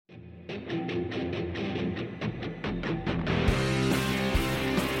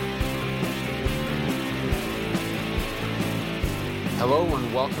Hello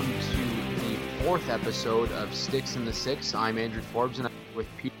and welcome to the fourth episode of Sticks in the Six. I'm Andrew Forbes and I'm with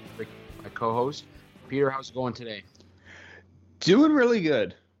Peter, my co-host. Peter, how's it going today? Doing really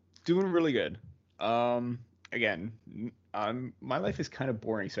good. Again, my life is kind of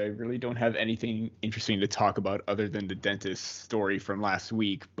boring, so I really don't have anything interesting to talk about other than the dentist story from last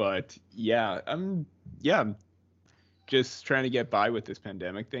week. But I'm just trying to get by with this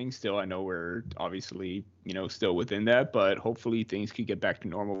pandemic thing. Still, I know we're obviously, still within that, but hopefully things could get back to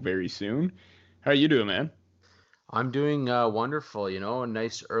normal very soon. How are you doing, man? I'm doing wonderful, a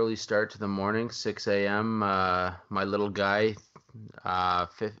nice early start to the morning, 6 a.m. My little guy,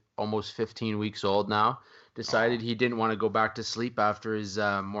 almost 15 weeks old now, decided he didn't want to go back to sleep after his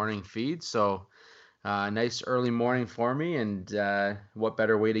morning feed. So nice early morning for me, and what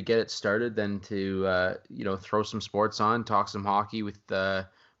better way to get it started than to throw some sports on, talk some hockey with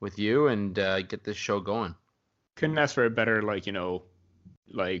you, and get this show going. Couldn't ask for a better like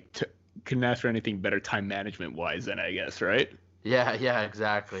couldn't ask for anything better time management wise then, I guess, right? Yeah,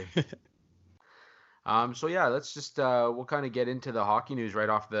 exactly. So yeah, let's just we'll kind of get into the hockey news right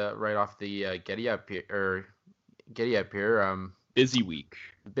off the Getty up here. Busy week.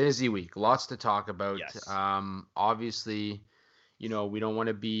 Busy week, lots to talk about. Yes. Obviously, we don't want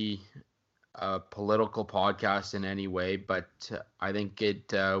to be a political podcast in any way, but I think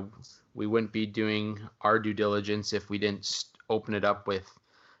we wouldn't be doing our due diligence if we didn't open it up with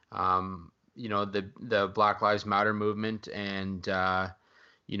the Black Lives Matter movement and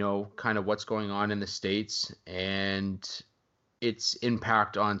kind of what's going on in the States and its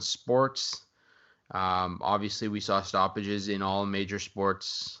impact on sports. Obviously, we saw stoppages in all major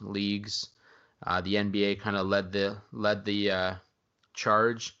sports leagues. The NBA kind of led the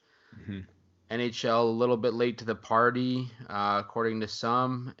charge. Mm-hmm. NHL a little bit late to the party, according to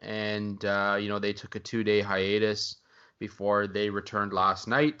some, and they took a 2-day hiatus before they returned last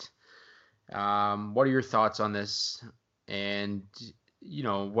night. What are your thoughts on this? And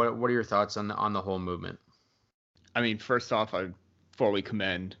what are your thoughts on the whole movement? I mean, first off, I fully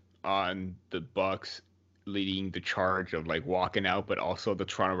commend on the Bucks leading the charge of walking out, but also the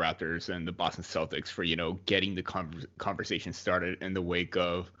Toronto Raptors and the Boston Celtics for getting the conversation started in the wake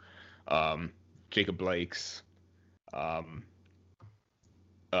of Jacob Blake's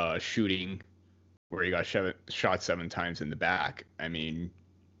shooting, where he got shot 7 times in the back. I mean,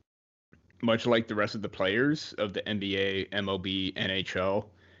 much like the rest of the players of the NBA, MLB, NHL,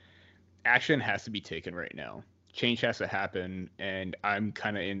 action has to be taken right now. Change has to happen, and I'm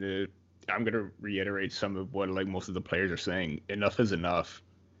going to reiterate some of what most of the players are saying. Enough is enough.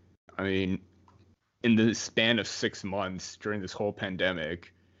 I mean, in the span of 6 months during this whole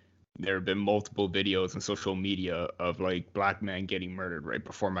pandemic, there have been multiple videos on social media of black men getting murdered right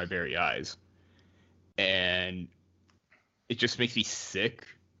before my very eyes. And it just makes me sick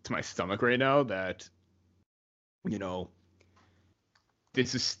to my stomach right now that,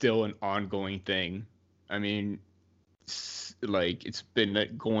 this is still an ongoing thing. I mean, it's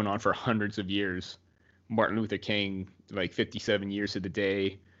been going on for hundreds of years. Martin Luther King, 57 years to the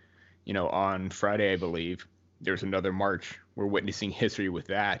day, on Friday, I believe, there's another march. We're witnessing history with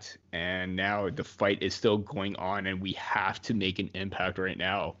that. And now the fight is still going on, and we have to make an impact right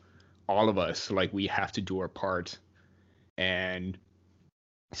now. All of us, we have to do our part. And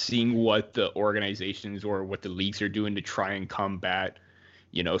seeing what the organizations or what the leagues are doing to try and combat,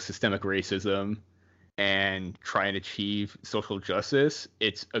 systemic racism and try and achieve social justice,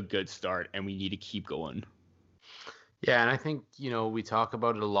 it's a good start, and we need to keep going. Yeah, and I think, we talk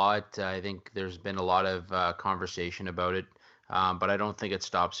about it a lot. I think there's been a lot of conversation about it, but I don't think it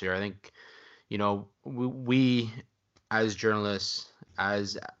stops here. I think, we as journalists,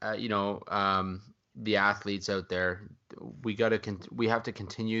 as, the athletes out there, we have to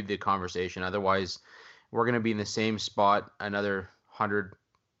continue the conversation. Otherwise, we're going to be in the same spot another 100,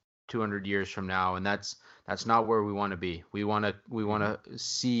 200 years from now, and that's not where we want to be. We want to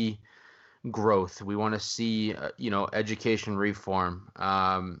see growth. We want to see education reform.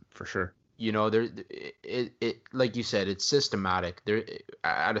 For sure. There it like you said, it's systematic. There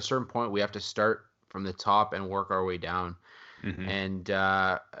at a certain point we have to start from the top and work our way down. Mm-hmm. And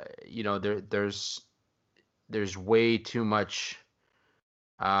there's way too much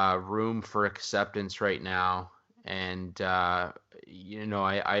room for acceptance right now, and I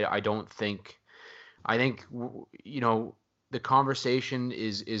don't think the conversation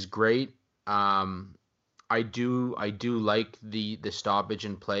is great. I do like the stoppage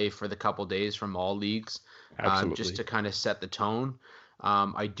in play for the couple days from all leagues, just to kind of set the tone.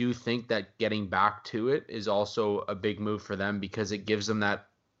 I do think that getting back to it is also a big move for them because it gives them that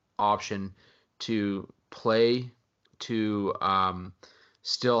option to play to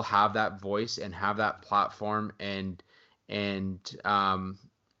still have that voice and have that platform and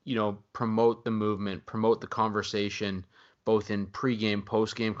promote the movement, promote the conversation, both in pregame,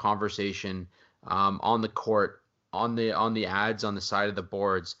 postgame conversation, on the court, on the ads, on the side of the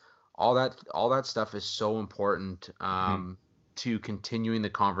boards. All that stuff is so important Mhm. to continuing the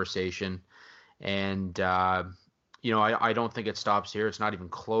conversation. And I don't think it stops here. It's not even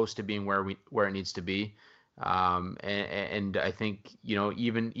close to being where it needs to be. And I think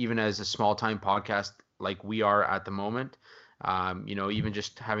even as a small time podcast like we are at the moment, even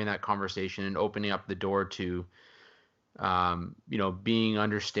just having that conversation and opening up the door to being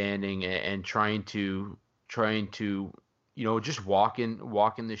understanding and trying to just walk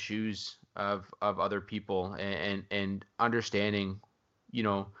in the shoes of other people and understanding you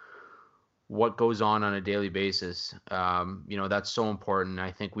know what goes on a daily basis. That's so important.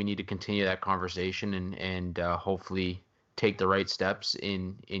 I think we need to continue that conversation and hopefully take the right steps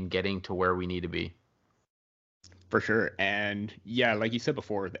in getting to where we need to be. For sure. And yeah, like you said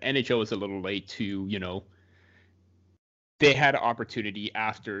before, the NHL was a little late to, they had an opportunity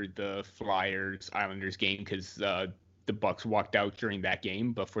after the Flyers Islanders game because the Bucks walked out during that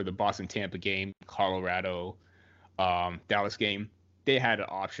game. But for the Boston Tampa game, Colorado, Dallas game, they had an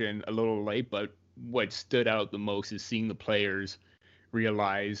option a little late. But what stood out the most is seeing the players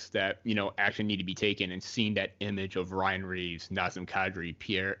realize that action need to be taken, and seeing that image of Ryan Reeves, Nazem Kadri,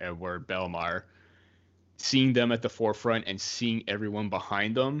 Pierre-Edouard Bellemare, seeing them at the forefront and seeing everyone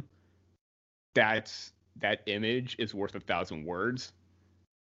behind them. That image is worth 1,000 words.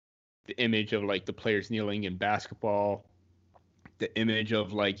 The image of like the players kneeling in basketball, the image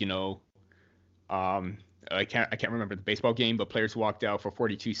of um, I can't remember the baseball game, but players walked out for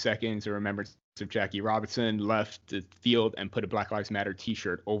 42 seconds. Or remembrance of Jackie Robinson left the field and put a Black Lives Matter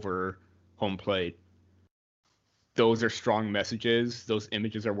T-shirt over home plate. Those are strong messages. Those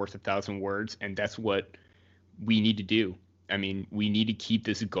images are worth 1,000 words, and that's what we need to do. I mean, we need to keep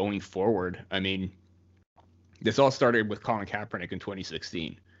this going forward. I mean, this all started with Colin Kaepernick in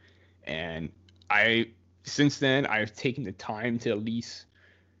 2016, and I since then I've taken the time to at least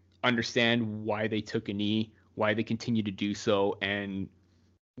understand why they took a knee, why they continue to do so, and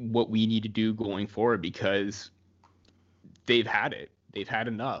what we need to do going forward because they've had it. They've had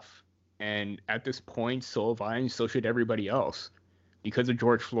enough. And at this point, so have I, and so should everybody else. Because of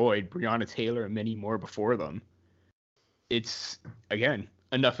George Floyd, Breonna Taylor, and many more before them. It's, again,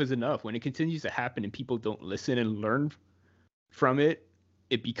 enough is enough. When it continues to happen and people don't listen and learn from it,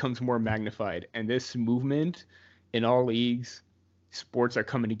 it becomes more magnified. And this movement in all leagues, sports are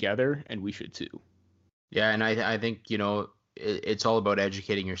coming together, and we should too. Yeah, and I think it's all about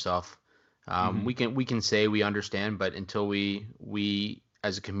educating yourself. Mm-hmm. We can say we understand, but until we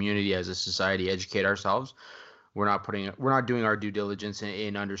as a community, as a society, educate ourselves, we're not doing our due diligence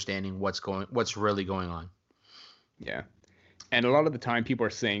in understanding what's really going on. Yeah. And a lot of the time, people are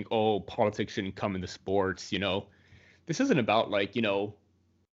saying, oh, politics shouldn't come into sports. This isn't about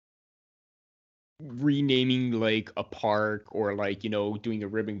renaming like a park or doing a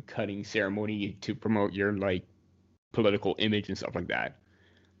ribbon cutting ceremony to promote your political image and stuff like that.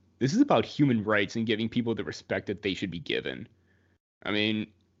 This is about human rights and giving people the respect that they should be given. I mean,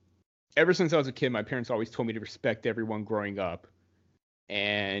 ever since I was a kid, my parents always told me to respect everyone growing up,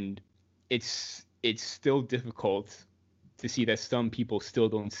 and it's still difficult to see that some people still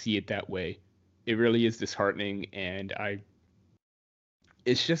don't see it that way. It really is disheartening, and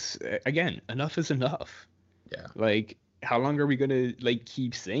it's just again, enough is enough. Yeah. Like, how long are we gonna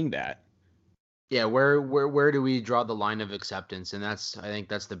keep saying that? Yeah, where do we draw the line of acceptance? And I think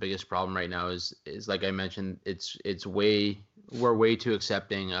that's the biggest problem right now is like I mentioned, we're way too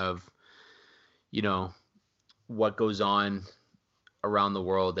accepting of, you know, what goes on around the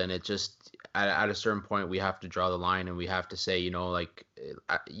world, and it just at a certain point we have to draw the line and we have to say, like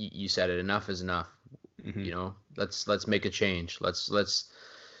you said it, enough is enough. Mm-hmm. Let's make a change.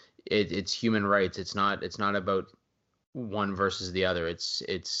 It's human rights. It's not about one versus the other.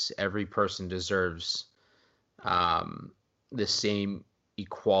 It's every person deserves um, the same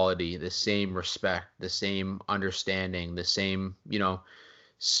equality, the same respect, the same understanding, the same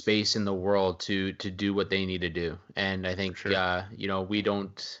space in the world to do what they need to do. And I For think sure. we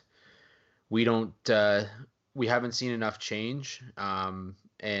don't we haven't seen enough change. And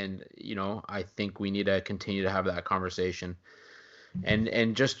I think we need to continue to have that conversation.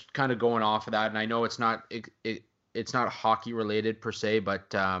 And just kind of going off of that, and I know it's not hockey related per se,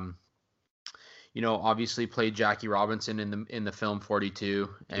 but obviously played Jackie Robinson in the film 42,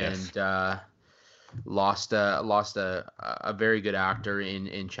 Yes. and lost a very good actor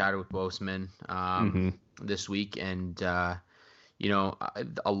in Chadwick Boseman Mm-hmm. this week, and a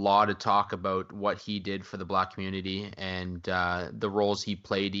lot of talk about what he did for the Black community and the roles he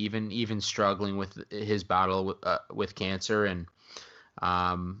played, even struggling with his battle with cancer, and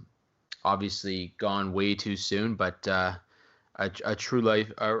um, obviously gone way too soon, but a true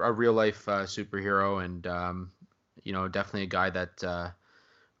life, a real life superhero, and definitely a guy that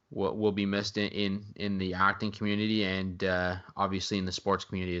will be missed in the acting community and obviously in the sports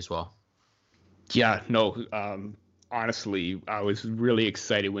community as well. Yeah, no, honestly, I was really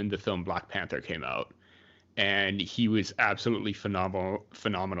excited when the film Black Panther came out, and he was absolutely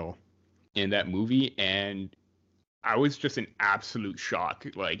phenomenal in that movie, and I was just in absolute shock.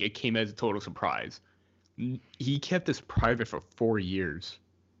 Like it came as a total surprise. He kept this private for 4 years.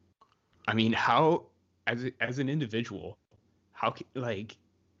 I mean, how as an individual, like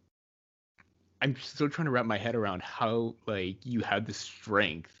I'm still trying to wrap my head around how like you had the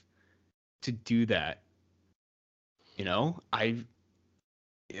strength to do that. I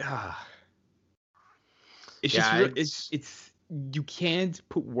yeah, it's just Yeah, real. It's you can't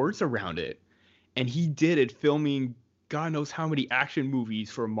put words around it, and he did it filming God knows how many action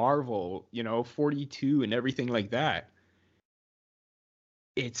movies for Marvel. 42 and everything like that.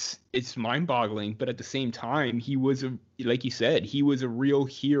 It's mind-boggling, but at the same time, he was a like you said, he was a real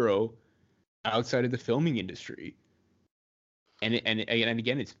hero outside of the filming industry. And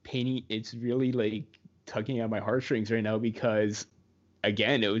again, it's really like tugging at my heartstrings right now because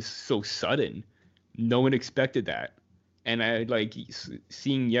again, it was so sudden. No one expected that. And I like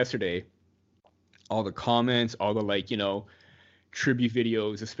seeing yesterday all the comments, all the tribute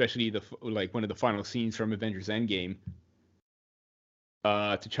videos, especially the like one of the final scenes from Avengers Endgame.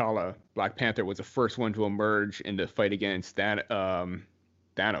 T'Challa, Black Panther, was the first one to emerge in the fight against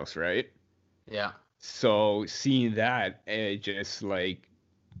Thanos, right? yeah. So seeing that, it just like,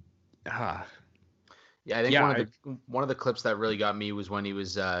 ah, Yeah, I think yeah, one of the clips that really got me was when he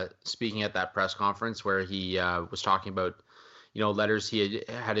was speaking at that press conference where he was talking about, letters he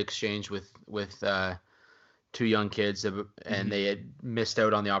had exchanged with two young kids, and they mhm. had missed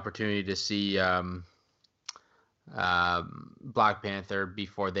out on the opportunity to see Black Panther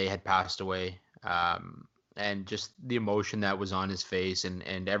before they had passed away. And just the emotion that was on his face,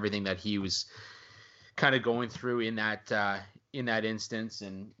 and everything that he was kind of going through in that instance,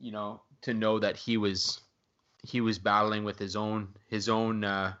 and to know that he was battling with his own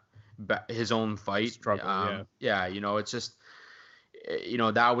fight. Struggle, yeah. Yeah, it's just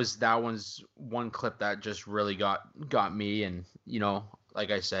that one's one clip that just really got me, and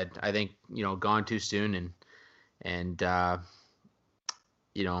like I said, I think gone too soon, and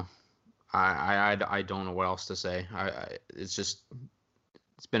you know I don't know what else to say. It's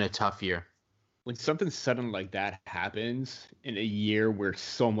been a tough year. When something sudden like that happens in a year where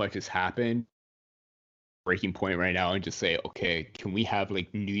so much has happened, breaking point right now, and just say, okay, can we have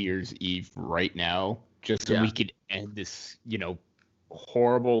like New Year's Eve right now, just so we Yeah, could end this,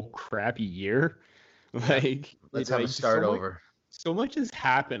 horrible, crappy year? yeah. Like, Let's have a like start over. so much has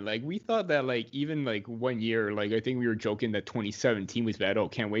happened. Like we thought that like even like one year, like I think we were joking that 2017 was bad. Oh,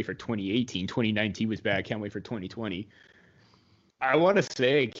 can't wait for 2018. 2019 was bad. Can't wait for 2020. I want to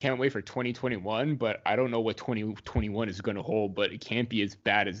say I can't wait for 2021, but I don't know what 2021 is going to hold, but it can't be as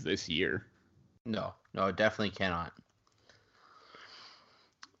bad as this year. No, no, it definitely cannot.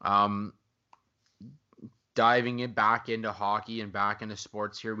 Um, Diving it back into hockey and back into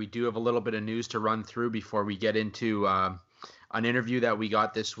sports here, we do have a little bit of news to run through before we get into an interview that we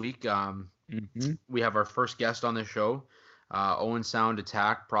got this week. Hmm. We have our first guest on the show, Owen Sound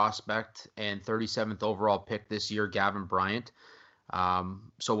attack prospect and 37th overall pick this year, Gavin Bryant.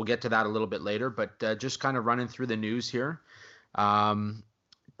 So we'll get to that a little bit later, but just kind of running through the news here. Um,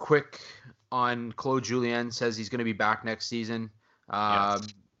 Quick on Claude Julien says he's going to be back next season.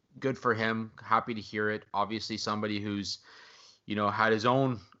 Yes. Good for him. Happy to hear it. Obviously, somebody who's had his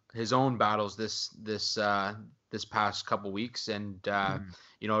own battles this past couple weeks, and Mhm.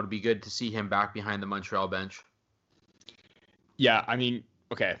 it'll be good to see him back behind the Montreal bench. Yeah, I mean,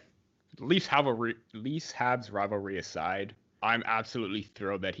 okay. Leafs Habs rivalry aside, I'm absolutely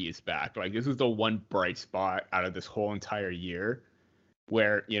thrilled that he is back. Like this is the one bright spot out of this whole entire year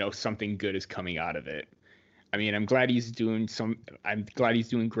where, something good is coming out of it. I mean, I'm glad he's doing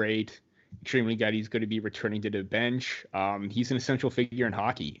great. Extremely glad he's going to be returning to the bench. He's an essential figure in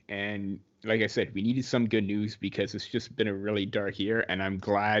hockey. And like I said, we needed some good news because it's just been a really dark year. And I'm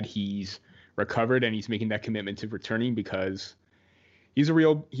glad he's recovered and he's making that commitment to returning because he's a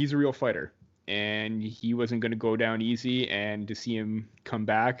real fighter. and he wasn't going to go down easy. And to see him come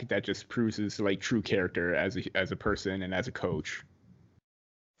back, that just proves his like true character as a person and as a coach.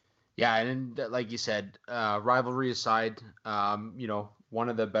 Yeah, and like you said, rivalry aside, one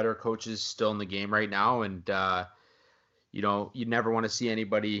of the better coaches still in the game right now, and you never want to see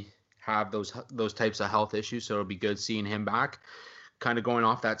anybody have those types of health issues. So it'll be good seeing him back. Kind of going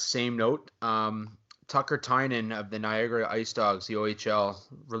off that same note, Tucker Tynan of the Niagara Ice Dogs, the OHL,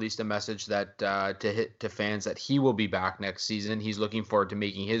 released a message that to fans that he will be back next season. He's looking forward to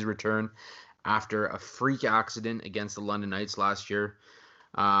making his return after a freak accident against the London Knights last year.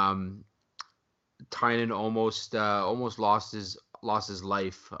 Tynan almost lost his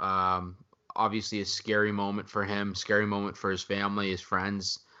life. Obviously, a scary moment for him, scary moment for his family, his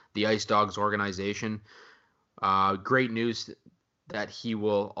friends, the Ice Dogs organization. Great news that he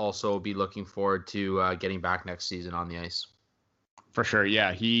will also be looking forward to getting back next season on the ice. For sure,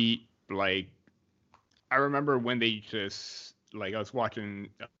 yeah. He I remember when they just I was watching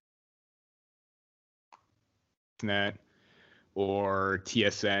Net or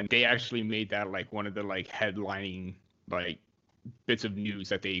TSN. They actually made that one of the headlining bits of news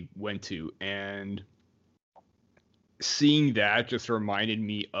that they went to, and seeing that just reminded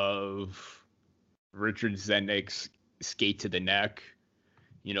me of Richard Zednik's skate to the neck,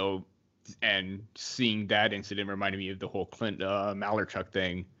 and seeing that incident reminded me of the whole Clint Malarchuk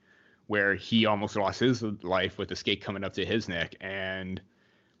thing, where he almost lost his life with the skate coming up to his neck. And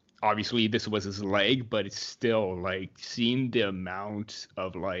obviously this was his leg, but it's still seeing the amount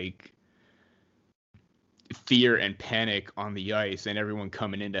of fear and panic on the ice and everyone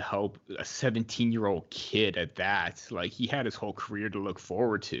coming in to help a 17-year-old kid at that. He had his whole career to look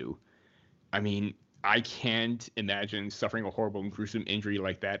forward to. I mean, I can't imagine suffering a horrible and gruesome injury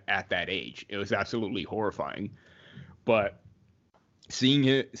like that at that age. It was absolutely horrifying. But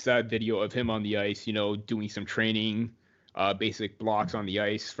seeing that video of him on the ice, doing some training, basic blocks on the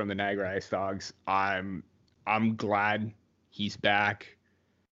ice from the Niagara Ice Dogs, I'm glad he's back.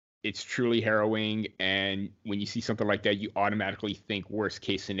 It's truly harrowing, and when you see something like that, you automatically think worst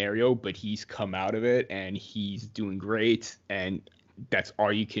case scenario, but he's come out of it and he's doing great, and that's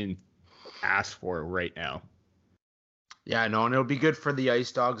all you can ask for right now. Yeah, no, and it'll be good for the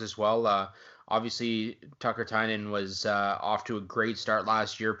Ice Dogs as well. Obviously, Tucker Tynan was off to a great start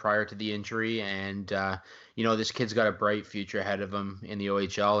last year prior to the injury, and this kid's got a bright future ahead of him in the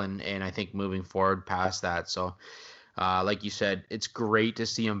OHL, and I think moving forward past that. So, like you said, it's great to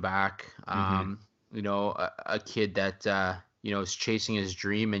see him back. A kid that is chasing his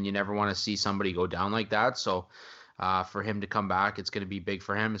dream, and you never want to see somebody go down like that. So. For him to come back, it's going to be big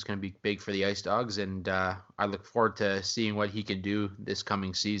for him. It's going to be big for the Ice Dogs, and I look forward to seeing what he can do this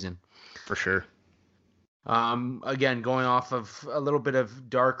coming season. For sure. Again, going off of a little bit of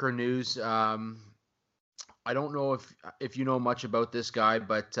darker news, I don't know if you know much about this guy,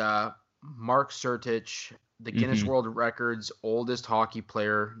 but Mark Sertich, the Guinness World Records oldest hockey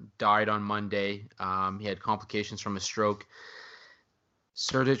player, died on Monday. He had complications from a stroke.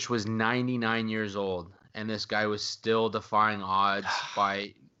 Sertich was 99 years old. And this guy was still defying odds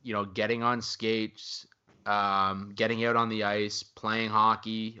by, getting on skates, getting out on the ice, playing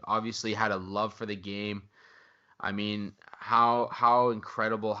hockey. Obviously had a love for the game. I mean, how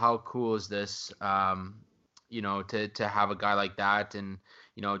incredible, how cool is this? To have a guy like that, and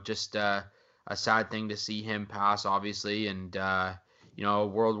just a sad thing to see him pass, obviously, and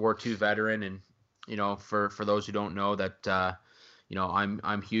World War II veteran, and for those who don't know that.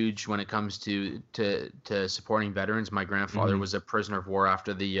 I'm huge when it comes to supporting veterans. My grandfather was a prisoner of war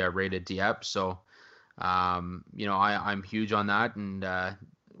after the raid at Dieppe, so I'm huge on that, and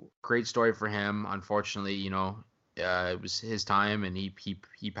great story for him. Unfortunately, it was his time, and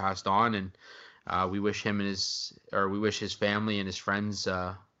he passed on, and we wish his family and his friends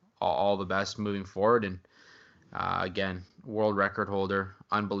all the best moving forward. And again, world record holder,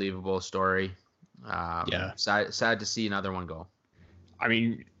 unbelievable story. Sad to see another one go. I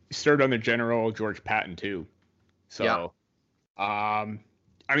mean, served under General George Patton too. So, I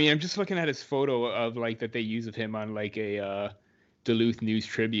mean, I'm just looking at his photo of that they use of him on a Duluth News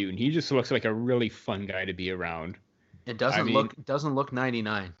Tribune. He just looks like a really fun guy to be around. It doesn't look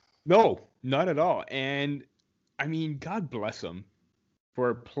 99. No, not at all. And I mean, God bless him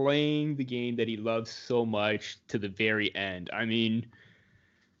for playing the game that he loves so much to the very end. I mean,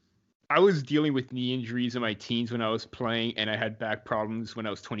 I was dealing with knee injuries in my teens when I was playing, and I had back problems when I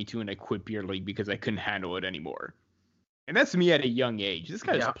was 22, and I quit beer league because I couldn't handle it anymore. And that's me at a young age. This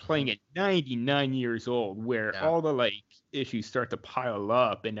guy's playing at 99 years old, where all the issues start to pile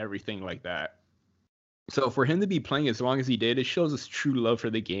up and everything like that. So for him to be playing as long as he did, it shows his true love for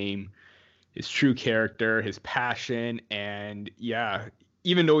the game. his true character, his passion, and yeah,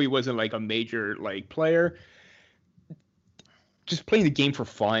 even though he wasn't like a major like player, just playing the game for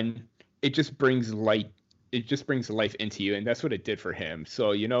fun, it just brings light. It just brings life into you, and that's what it did for him.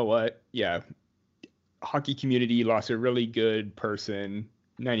 So you know what? Yeah, hockey community lost a really good person,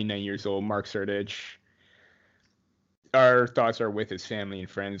 99 years old, Mark Surdich. Our thoughts are with his family and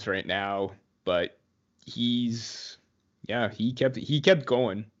friends right now, but he's yeah, he kept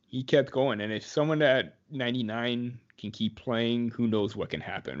going. He kept going, and if someone at 99 can keep playing, who knows what can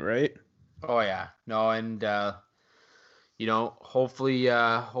happen, right? Oh yeah, no, and hopefully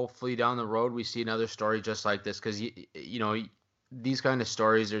down the road we see another story just like this, because these kind of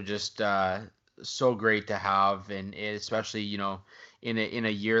stories are just so great to have, and especially in a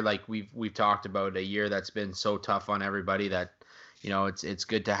year like we've talked about, a year that's been so tough on everybody, that it's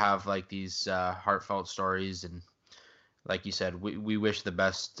good to have like these heartfelt stories. And like you said, we wish the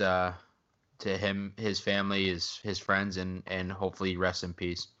best to him, his family, his friends, and hopefully rest in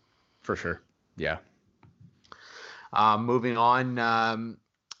peace. For sure. Yeah. Moving on,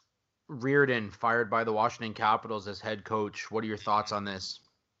 Reardon fired by the Washington Capitals as head coach. What are your thoughts on this?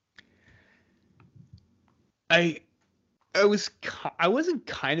 I I wasn't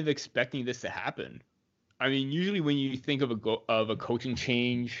kind of expecting this to happen. I mean, usually when you think of a coaching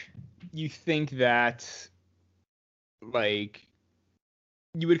change, you think that like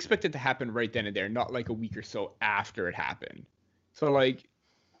you would expect it to happen right then and there, not like a week or so after it happened. So like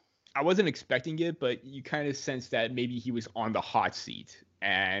I wasn't expecting it, but you kind of sense that maybe he was on the hot seat,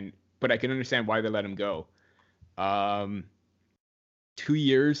 and but I can understand why they let him go. Um, 2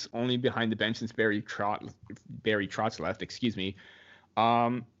 years only behind the bench since Barry Trotz left. Excuse me.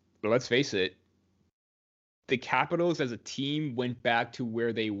 But let's face it, the Capitals as a team went back to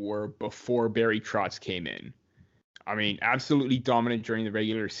where they were before Barry Trotz came in. I mean, absolutely dominant during the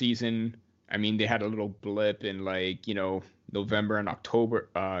regular season. I mean, they had a little blip in like, November and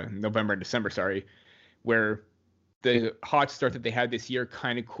December, sorry, where the hot start that they had this year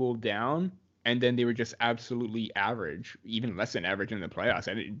kind of cooled down, and then they were just absolutely average, even less than average in the playoffs.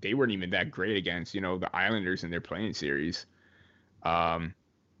 And they weren't even that great against, the Islanders in their playing series. Um,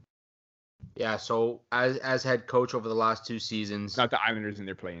 Yeah, so as head coach over the last 2 seasons, Not the Islanders in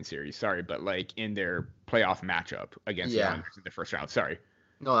their playing series, sorry, but like in their playoff matchup against the yeah, Islanders in the first round. Sorry.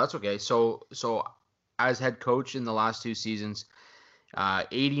 no, that's okay. So as head coach in the last 2 seasons,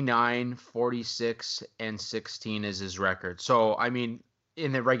 89, 46, and 16 is his record. So I mean,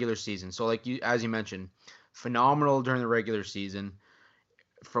 in the regular season, so like as you mentioned, phenomenal during the regular season.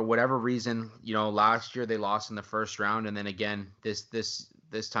 For whatever reason, last year they lost in the first round, and then again this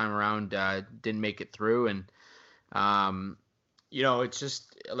time around didn't make it through. And it's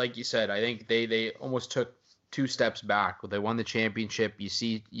just like you said. I think they almost took 2 steps back. They won the championship. You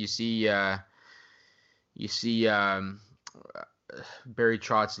see Barry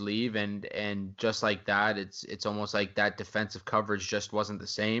Trotz leave, and just like that, it's almost like that defensive coverage just wasn't the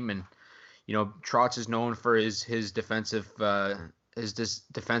same. And Trotz is known for his defensive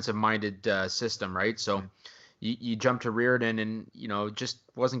minded system, right? So you jump to Reardon, and just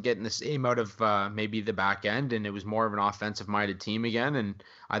wasn't getting the same out of maybe the back end, and it was more of an offensive minded team again. And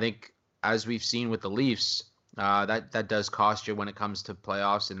I think, as we've seen with the Leafs, that does cost you when it comes to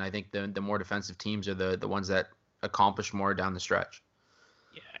playoffs. And I think the more defensive teams are the ones that accomplish more down the stretch.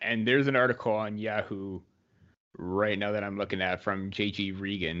 Yeah, and there's an article on Yahoo right now that I'm looking at from JJ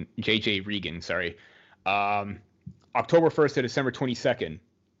Regan, sorry. October 1st to December 22nd,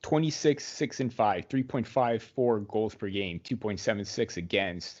 26, 6 and 5, 3.54 goals per game, 2.76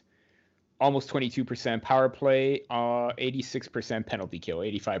 against, almost 22% power play, 86% penalty kill,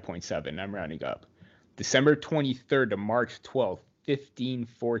 85.7. I'm rounding up. December 23rd to March 12th, 15,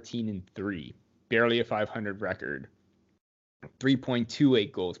 14 and 3, barely a 500 record.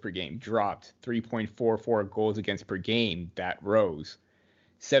 3.28 goals per game dropped, 3.44 goals against per game that rose,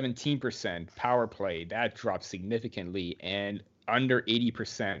 17% power play that dropped significantly, and under 80%,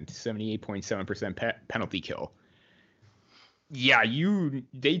 78.7% penalty kill. Yeah,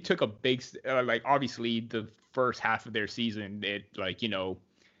 they took a big like obviously the first half of their season,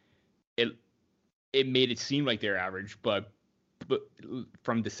 it made it seem like they're average, but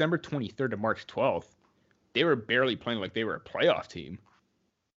from December 23rd to March 12th, they were barely playing like they were a playoff team.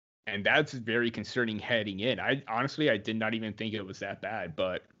 And that's very concerning heading in. I did not even think it was that bad,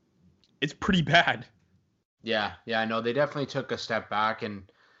 but it's pretty bad. Yeah, I know they definitely took a step back. And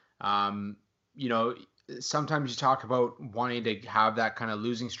um, you know, sometimes you talk about wanting to have that kind of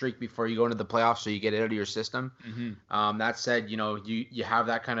losing streak before you go into the playoffs, so you get it out of your system. Mm-hmm. That said, you have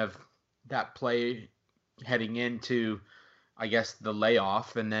that kind of that play heading into I guess the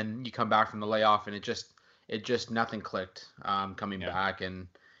layoff, and then you come back from the layoff, and it just nothing clicked coming Yeah. back. And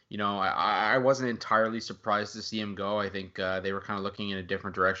I wasn't entirely surprised to see him go. I think they were kind of looking in a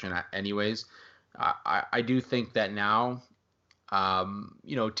different direction, anyways. I do think that now,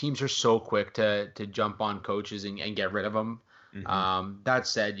 teams are so quick to jump on coaches and get rid of them. Hmm. That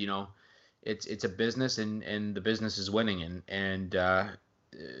said, it's a business, and the business is winning, and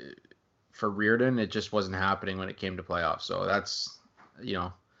for Reardon, it just wasn't happening when it came to playoffs. So that's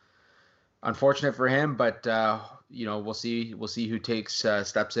unfortunate for him, but we'll see who takes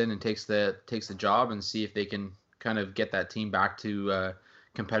steps in and takes the job, and see if they can kind of get that team back to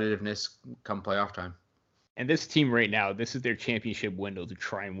competitiveness come playoff time. And this team right now, this is their championship window to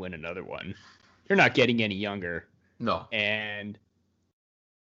try and win another one. They're not getting any younger, No. and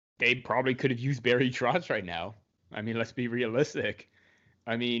they probably could have used Barry Trotz right now. I mean, let's be realistic.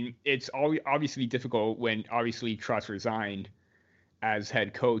 I mean, it's obviously difficult when obviously Trotz resigned as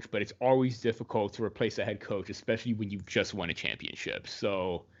head coach, but it's always difficult to replace a head coach, especially when you've just won a championship.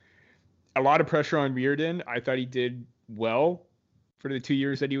 So a lot of pressure on Reardon. I thought he did well for the 2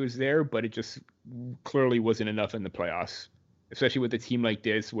 years that he was there, but it just clearly wasn't enough in the playoffs, especially with a team like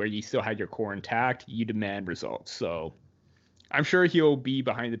this where you still had your core intact. You demand results. So I'm sure he'll be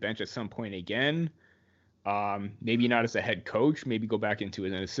behind the bench at some point again. Maybe not as a head coach, maybe go back into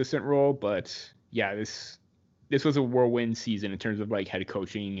an assistant role. But yeah, this was a whirlwind season in terms of like head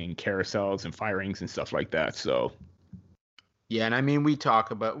coaching and carousels and firings and stuff like that. So Yeah, and I mean we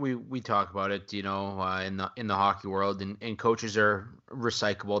talk about it, in the hockey world, and coaches are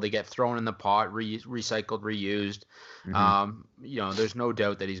recyclable. They get thrown in the pot, recycled, reused. mhm. There's no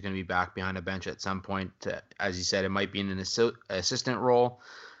doubt that he's going to be back behind a bench at some point. As you said, it might be in an assistant role.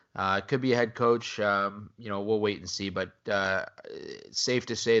 It could be a head coach. We'll wait and see, but it's safe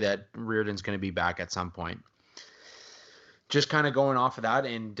to say that Reardon's going to be back at some point. Just kind of going off of that,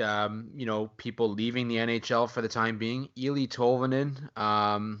 and people leaving the NHL for the time being. Eeli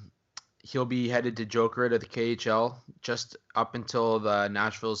Tolvanen, he'll be headed to Jokerit of the KHL just up until the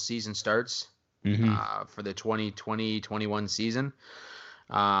Nashville season starts Mhm. for the 2020-21 season.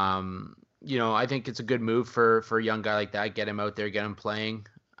 I think it's a good move for a young guy like that. Get him out there, get him playing.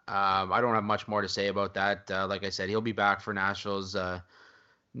 I don't have much more to say about that. Like I said, he'll be back for Nashville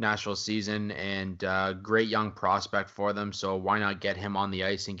season, and great young prospect for them. So why not get him on the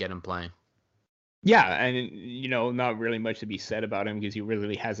ice and get him playing? Yeah, and not really much to be said about him because he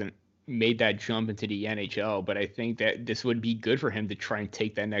really hasn't made that jump into the NHL. But I think that this would be good for him to try and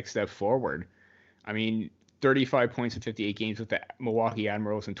take that next step forward. I mean, 35 points in 58 games with the Milwaukee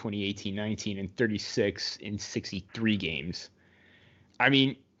Admirals in 2018-19 and 36 in 63 games. I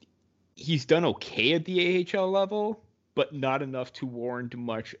mean, he's done okay at the AHL level, but not enough to warrant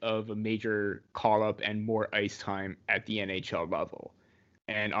much of a major call up and more ice time at the NHL level.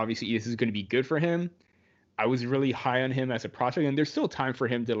 And obviously, this is going to be good for him. I was really high on him as a prospect, and there's still time for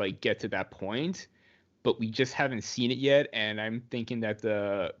him to like get to that point, but we just haven't seen it yet. And I'm thinking that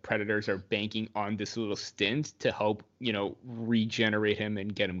the Predators are banking on this little stint to help, regenerate him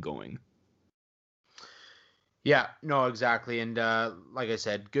and get him going. Yeah, no, exactly. And like I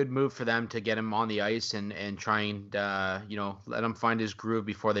said, good move for them to get him on the ice and try and let him find his groove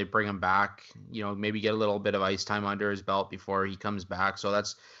before they bring him back. Maybe get a little bit of ice time under his belt before he comes back. So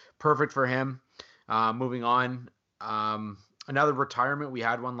that's perfect for him. Moving on, another retirement. We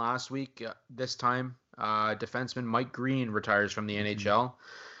had one last week. This time, defenseman Mike Green retires from the Mm-hmm.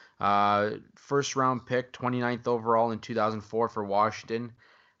 NHL. First round pick, 29th overall in 2004 for Washington.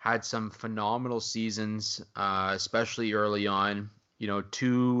 Had some phenomenal seasons, especially early on.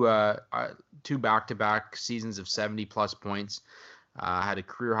 Two back-to-back seasons of 70 plus points. Had a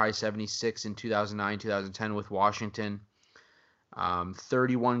career high 76 in 2009, 2010 with Washington.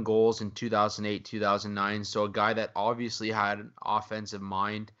 31 goals in 2008, 2009. So a guy that obviously had an offensive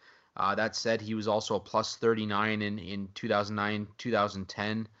mind. That said, he was also a plus 39 in 2009,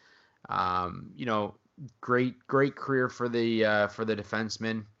 2010. Great career for the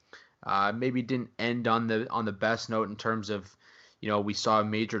defenseman. Maybe didn't end on the best note in terms of, we saw a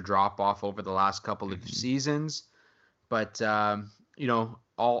major drop off over the last couple of Mm-hmm. seasons, but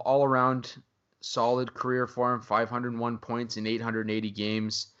all around solid career for him. 501 points in 880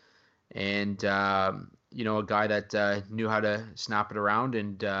 games, and a guy that knew how to snap it around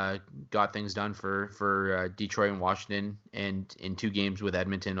and got things done for Detroit and Washington, and in two games with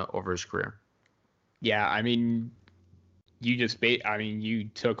Edmonton over his career. Yeah, I mean, you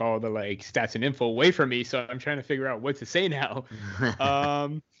took all the like stats and info away from me, so I'm trying to figure out what to say now.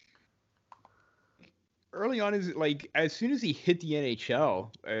 Um, early on is like as soon as he hit the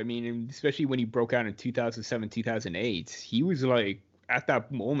NHL, I mean, especially when he broke out in 2007, 2008, he was like at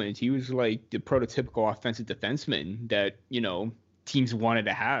that moment, he was like the prototypical offensive defenseman that, teams wanted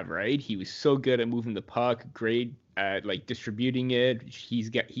to have, right? He was so good at moving the puck, great at like distributing it.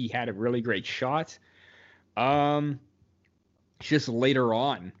 He had a really great shot. Um just later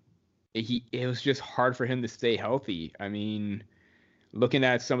on, it was just hard for him to stay healthy. I mean, looking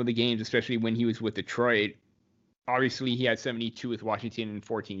at some of the games, especially when he was with Detroit, obviously he had 72 with Washington in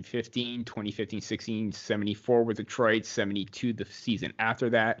 14-15, 2015-16, 74 with Detroit, 72 the season after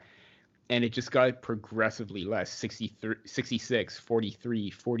that. And it just got progressively less, 63, 66, 43,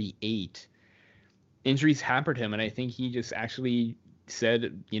 48. Injuries hampered him, and I think he just actually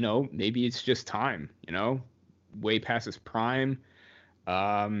said, maybe it's just time, way past his prime.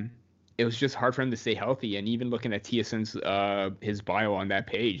 Um, it was just hard for him to stay healthy. And even looking at TSN's his bio on that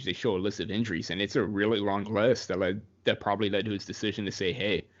page, they show a list of injuries, and it's a really long list that probably led to his decision to say,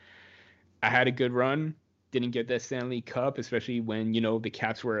 "Hey, I had a good run, didn't get that Stanley Cup, especially when the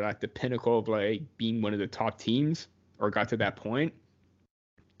Caps were at the pinnacle of like being one of the top teams or got to that point."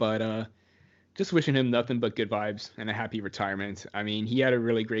 But just wishing him nothing but good vibes and a happy retirement. I mean, he had a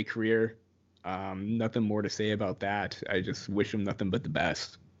really great career. Nothing more to say about that. I just wish him nothing but the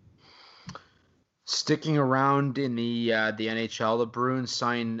best. Sticking around in the NHL, the Bruins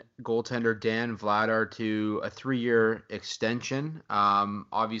signed goaltender Dan Vladar to a 3-year extension.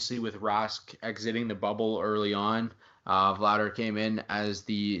 Obviously, with Rask exiting the bubble early on, Vladar came in as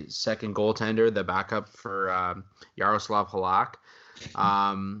the second goaltender, the backup for Yaroslav Halak.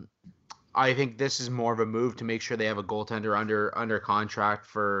 I think this is more of a move to make sure they have a goaltender under contract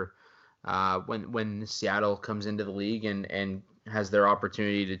for when Seattle comes into the league and has their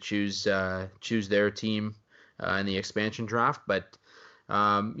opportunity to choose their team in the expansion draft. But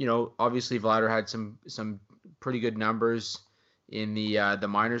obviously Vladar had some pretty good numbers in the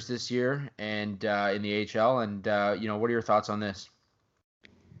minors this year and in the AHL. And what are your thoughts on this?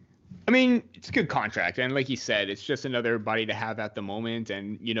 I mean, it's a good contract, and like you said, it's just another body to have at the moment,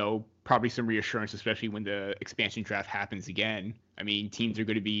 and probably some reassurance, especially when the expansion draft happens again. I mean, teams are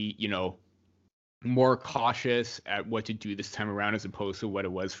going to be, more cautious at what to do this time around as opposed to what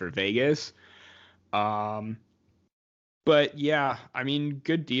it was for Vegas. Um, but yeah, I mean,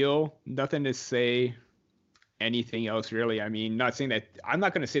 good deal. Nothing to say anything else really. I mean, not saying that I'm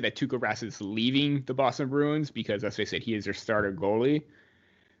not going to say that Tuukka Rask is leaving the Boston Bruins because, as I said, he is their starter goalie.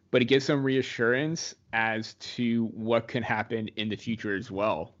 But it gives some reassurance as to what can happen in the future as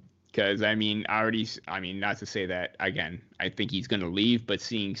well. Because I mean, not to say that again, I think he's going to leave, but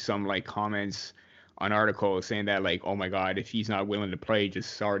seeing some like comments on articles saying that like, oh my God, if he's not willing to play,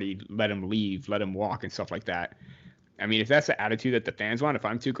 just already let him leave, let him walk and stuff like that. I mean, if that's the attitude that the fans want, if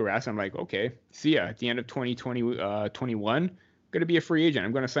I'm Tuukka Rask, I'm like, okay, see ya. At the end of 2020, 21, I'm going to be a free agent.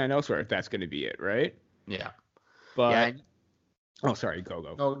 I'm going to sign elsewhere if that's going to be it, right? Yeah. But Yeah. oh, sorry,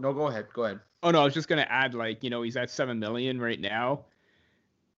 go. No, go ahead. Go ahead. Oh no, I was just gonna add like he's at 7 million right now.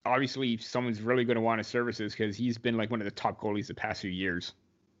 Obviously, someone's really gonna want his services because he's been like one of the top goalies the past few years.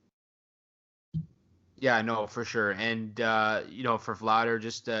 Yeah, no, for sure. And for Vladar,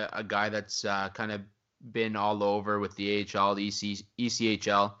 just a guy that's kind of been all over with the AHL, the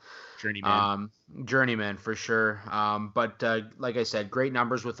ECHL. Journeyman. Journeyman for sure. But like I said, great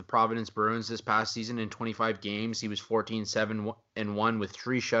numbers with the Providence Bruins this past season. In 25 games, he was 14-7-1 with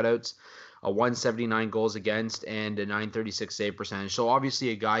 3 shutouts, a 179 goals against, and a 936 save percentage. So obviously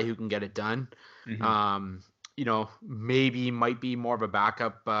a guy who can get it done. Mm-hmm. Maybe might be more of a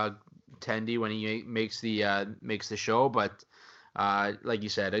backup Tendy when he makes the show, but like you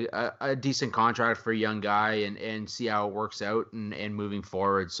said, a decent contract for a young guy and see how it works out and moving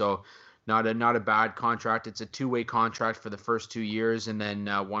forward. So not a bad contract. It's a 2-way contract for the first 2 years and then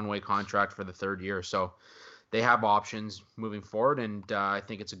 1-way contract for the 3rd year. So they have options moving forward, and I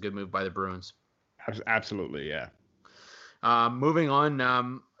think it's a good move by the Bruins. Absolutely, yeah. Moving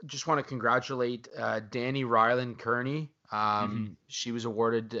on, just want to congratulate Danny Ryland Kearney. She was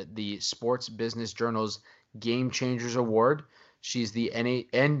awarded the Sports Business Journal's Game Changers Award. She's the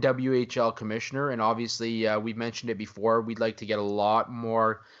NWHL commissioner, and obviously we've mentioned it before. We'd like to get a lot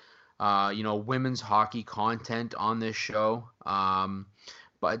more, women's hockey content on this show.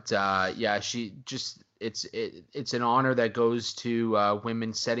 But she just it's an honor that goes to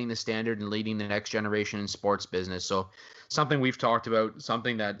women setting the standard and leading the next generation in sports business. So something we've talked about,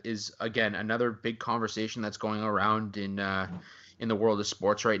 something that is again another big conversation that's going around in the world of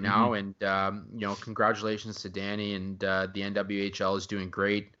sports right now. And congratulations to Danny, and the NWHL is doing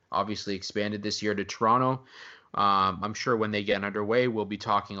great. Obviously expanded this year to Toronto, I'm sure when they get underway, we'll be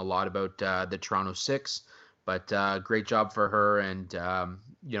talking a lot about the Toronto Six. But great job for her, and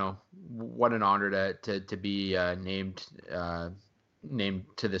what an honor to be named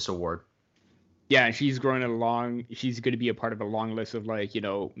to this award. Yeah, and she's growing along. She's going to be a part of a long list of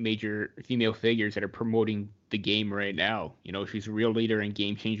major female figures that are promoting the game right now. She's a real leader and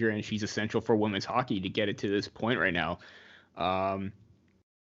game changer, and she's essential for women's hockey to get it to this point right now. Um,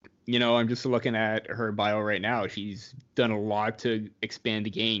 I'm just looking at her bio right now. She's done a lot to expand the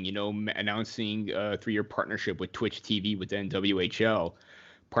game. Announcing a 3-year partnership with Twitch TV with the NWHL,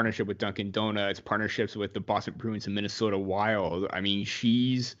 partnership with Dunkin' Donuts, partnerships with the Boston Bruins and Minnesota Wild. I mean,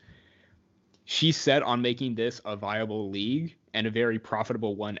 she's set on making this a viable league and a very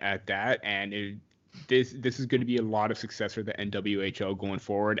profitable one at that. And this is going to be a lot of success for the NWHL going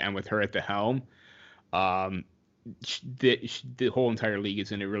forward. And with her at the helm, the whole entire league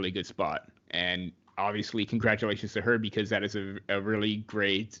is in a really good spot. And obviously, congratulations to her, because that is a really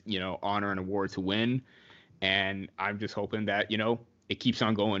great honor and award to win. And I'm just hoping that it keeps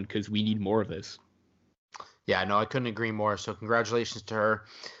on going, because we need more of this. Yeah, no, I couldn't agree more. So congratulations to her.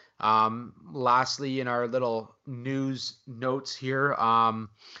 Lastly, in our little news notes here,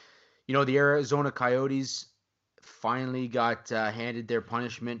 the Arizona Coyotes finally got handed their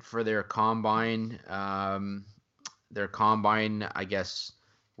punishment for their combine. I guess,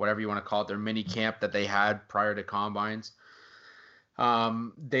 whatever you want to call it, their mini camp that they had prior to combines.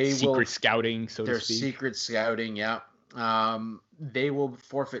 Secret scouting, so to speak. Their secret scouting, yeah. They will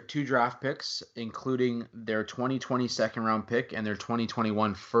forfeit 2 draft picks, including their 2020 second round pick and their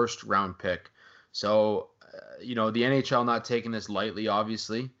 2021 first round pick. So, the NHL not taking this lightly,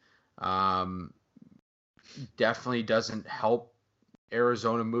 obviously. Definitely doesn't help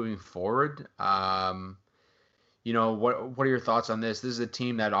Arizona moving forward. What are your thoughts on this? This is a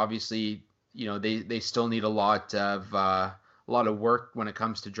team that obviously, they still need a lot of work when it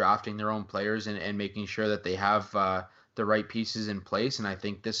comes to drafting their own players and making sure that they have the right pieces in place, and I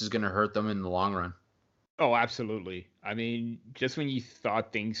think this is going to hurt them in the long run. Oh, absolutely. I mean, just when you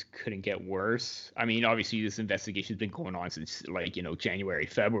thought things couldn't get worse. I mean, obviously this investigation has been going on since January,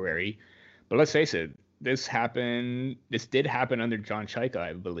 February. But let's face it, this did happen under John Chaika,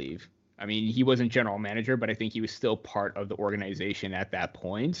 I believe. I mean, he wasn't general manager, but I think he was still part of the organization at that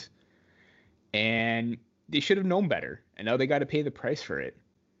point. And they should have known better. And now they got to pay the price for it.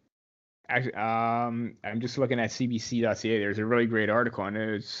 Actually, I'm just looking at CBC.ca. There's a really great article on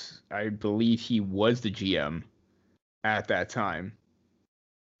it. I believe he was the GM at that time,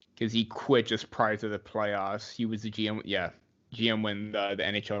 because he quit just prior to the playoffs. He was the GM, GM when the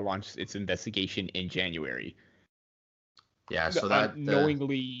NHL launched its investigation in January. Yeah, so that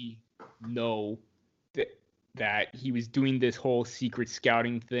knowingly know that he was doing this whole secret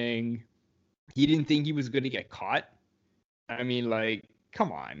scouting thing. He didn't think he was going to get caught. I mean,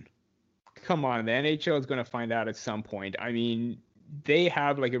 come on. The NHL is going to find out at some point. I mean, they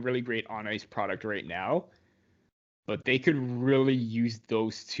have a really great on-ice product right now, but they could really use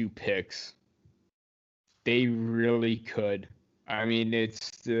those 2 picks. They really could. I mean,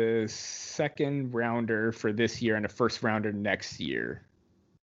 it's the second rounder for this year and the first rounder next year.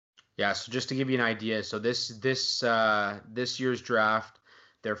 Yeah, so just to give you an idea, so this year's draft,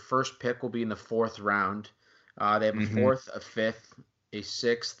 their first pick will be in the 4th round. They have a 4th, a 5th, a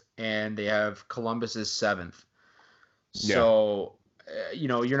 6th, and they have Columbus's 7th. So,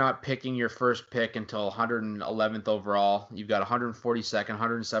 you're not picking your first pick until 111th overall. You've got 142nd,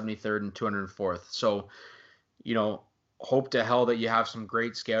 173rd, and 204th. So, hope to hell that you have some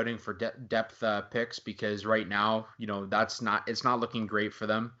great scouting for depth picks, because right now, it's not looking great for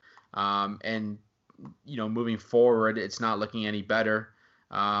them. And moving forward, it's not looking any better.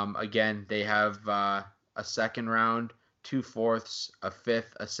 Again, they have a 2nd round, 2 4ths, a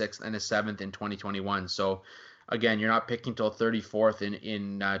 5th, a 6th, and a 7th in 2021. So again, you're not picking till 34th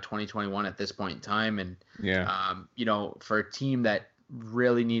in 2021 at this point in time. And for a team that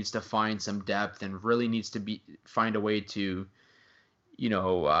really needs to find some depth and really needs to find a way to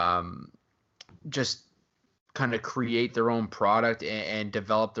just kind of create their own product and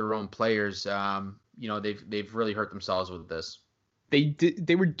develop their own players, they've really hurt themselves with this.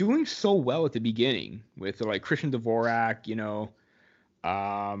 They were doing so well at the beginning with Christian Dvorak,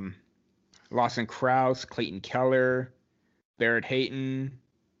 Lawson Krause, Clayton Keller, Barrett Hayton,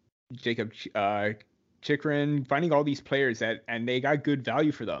 Jacob Chikrin, finding all these players and they got good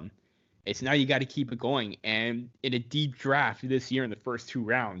value for them. It's now you got to keep it going. And in a deep draft this year in the first 2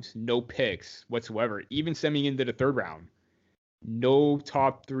 rounds, no picks whatsoever, even sending into the 3rd round, no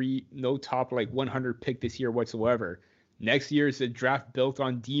top 100 pick this year whatsoever. Next year is a draft built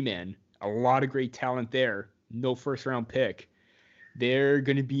on D-man. A lot of great talent there. no first round pick. They're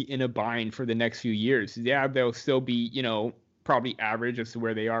going to be in a bind for the next few years. Yeah, they'll still be, probably average as to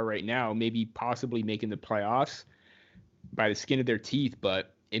where they are right now, maybe possibly making the playoffs by the skin of their teeth,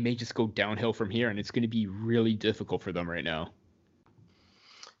 but it may just go downhill from here, and it's going to be really difficult for them right now.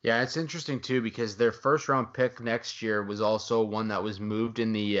 Yeah, it's interesting too because their first round pick next year was also one that was moved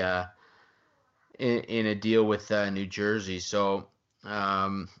in the in a deal with New Jersey. So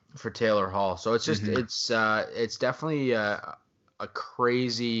for Taylor Hall. So it's just Mm-hmm. it's definitely a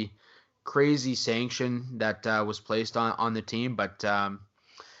crazy sanction that was placed on the team. But I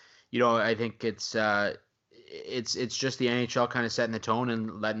think it's just the NHL kind of setting the tone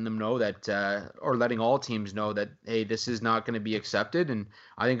and letting them know that, or letting all teams know that, hey, this is not going to be accepted. And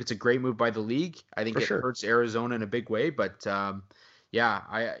I think it's a great move by the league. I think For it sure. hurts Arizona in a big way, but yeah,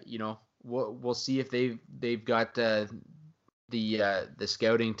 we'll see if they've got the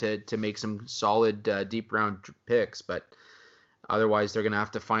scouting to make some solid deep round picks, but otherwise they're going to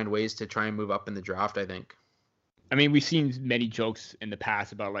have to find ways to try and move up in the draft, I think. I mean, we've seen many jokes in the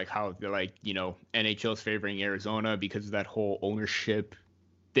past about like how they're like, NHL's favoring Arizona because of that whole ownership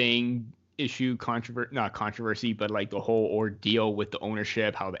thing issue, not controversy, but like the whole ordeal with the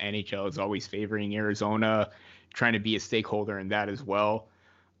ownership, how the NHL is always favoring Arizona, trying to be a stakeholder in that as well.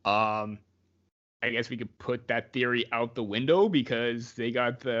 Um, I guess we could put that theory out the window because they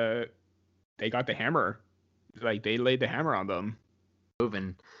got the hammer, like they laid the hammer on them.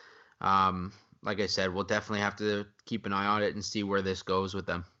 Moving. Um, like I said, we'll definitely have to keep an eye on it and see where this goes with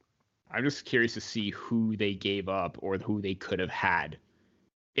them. I'm just curious to see who they gave up or who they could have had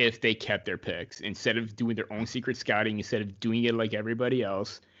if they kept their picks instead of doing their own secret scouting, instead of doing it like everybody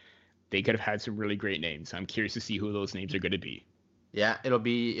else. They could have had some really great names. I'm curious to see who those names are going to be. Yeah, it'll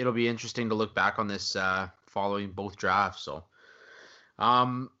be interesting to look back on this following both drafts. So,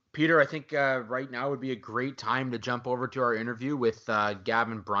 Peter, I think right now would be a great time to jump over to our interview with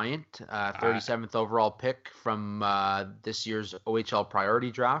Gavin Bryant, Uh, 37th overall pick from this year's OHL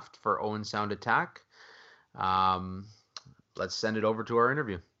priority draft for Owen Sound Attack. Um, let's send it over to our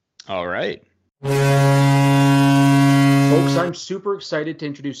interview. all right. Folks, I'm super excited to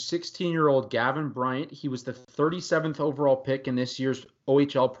introduce 16-year-old Gavin Bryant. He was the 37th overall pick in this year's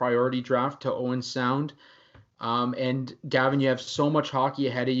OHL priority draft to Owen Sound. And Gavin, you have so much hockey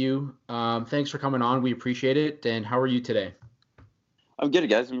ahead of you. Thanks for coming on. We appreciate it. And how are you today? I'm good,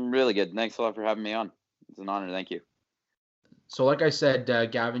 guys. I'm really good. Thanks a lot for having me on. It's an honor. Thank you. So, like I said,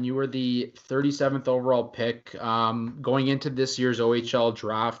 Gavin, you were the 37th overall pick. Going into this year's OHL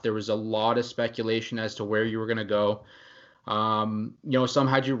draft, there was a lot of speculation as to where you were going to go. Some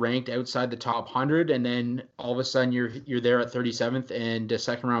had you ranked outside the top 100, and then all of a sudden you're there at 37th and a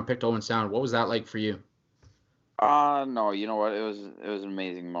second round pick to Owen Sound. What was that like for you? No, you know what? It was an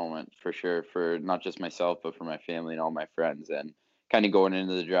amazing moment for sure, for not just myself, but for my family and all my friends. And kind of going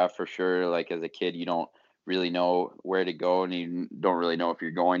into the draft for sure, like as a kid, you don't really know where to go, and you don't really know if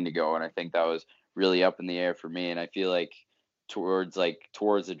you're going to go. And I think that was really up in the air for me. And I feel like towards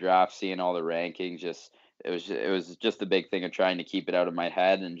the draft, seeing all the rankings, it was just the big thing of trying to keep it out of my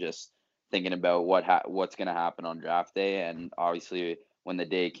head and just thinking about what's gonna happen on draft day. And obviously, when the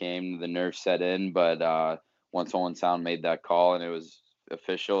day came, the nerves set in, but once Owen Sound made that call and it was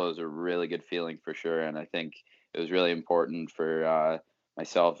official, it was a really good feeling for sure. And I think it was really important for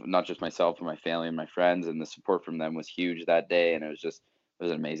myself, not just myself, but my family and my friends, and the support from them was huge that day. And it was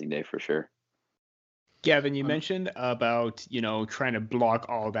an amazing day for sure. Gavin, you mentioned about, trying to block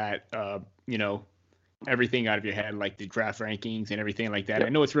all that, everything out of your head, like the draft rankings and everything like that. I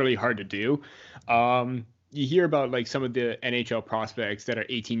Yep. know it's really hard to do. You hear about like some of the NHL prospects that are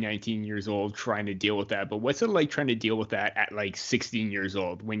 18, 19 years old trying to deal with that. But what's it like trying to deal with that at like 16 years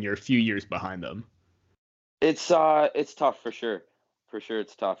old when you're a few years behind them? It's tough for sure. For sure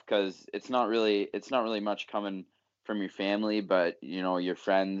it's tough because it's not really much coming from your family, but your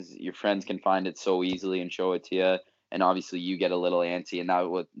friends can find it so easily and show it to you, and obviously you get a little antsy,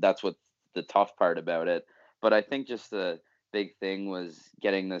 and that's what the tough part about it. But I think just the big thing was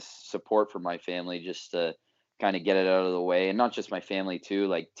getting this support from my family just to kind of get it out of the way, and not just my family too,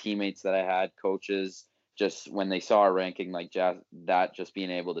 like teammates that I had, coaches, just when they saw a ranking like just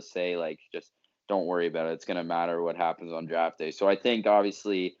being able to say like just don't worry about it. It's going to matter what happens on draft day. So I think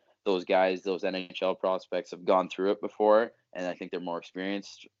obviously those guys, those NHL prospects have gone through it before, and I think they're more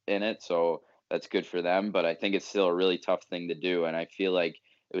experienced in it. So that's good for them. But I think it's still a really tough thing to do. And I feel like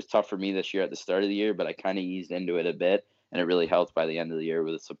it was tough for me this year at the start of the year, but I kind of eased into it a bit, and it really helped by the end of the year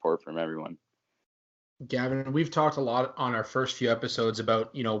with the support from everyone. Gavin, we've talked a lot on our first few episodes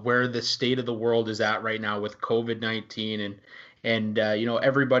about, where the state of the world is at right now with COVID-19 and and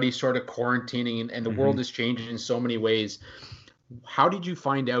everybody's sort of quarantining, and the world Hmm. is changing in so many ways. How did you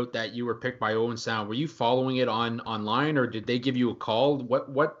find out that you were picked by Owen Sound? Were you following it online, or did they give you a call?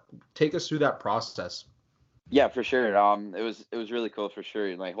 What take us through that process? Yeah, for sure. It was really cool for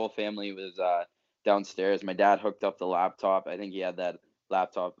sure. My whole family was downstairs. My dad hooked up the laptop. I think he had that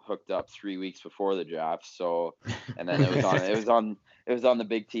laptop hooked up 3 weeks before the draft. So, and then it was on the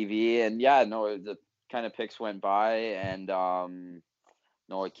big TV. And yeah, no, the kind of picks went by, and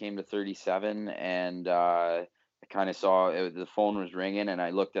no, it came to 37, and I kind of saw the phone was ringing, and I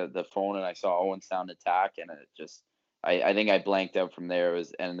looked at the phone and I saw Owen Sound Attack, and it just, I think I blanked out from there. It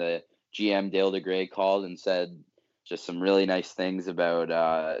was, and the GM Dale DeGray called and said just some really nice things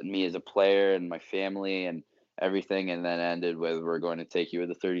about me as a player and my family and everything, and then ended with, "We're going to take you with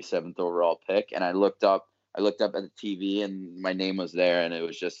the 37th overall pick." And I looked up at the TV, and my name was there, and it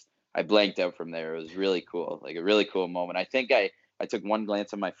was just, I blanked out from there. It was really cool, like a really cool moment. I took one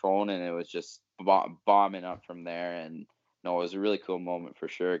glance at my phone, and it was just bombing up from there. And no, it was a really cool moment for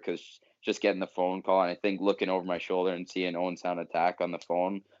sure, because just getting the phone call, and I think looking over my shoulder and seeing Owen Sound Attack on the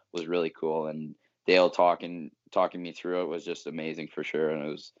phone was really cool. And Dale talking me through it was just amazing for sure. And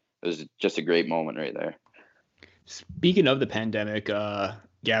it was just a great moment right there. Speaking of the pandemic,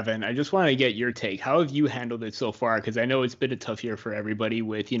 Gavin, I just want to get your take. How have you handled it so far? Because I know it's been a tough year for everybody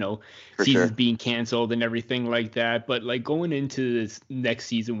with, For seasons sure. being canceled and everything like that. But like going into this next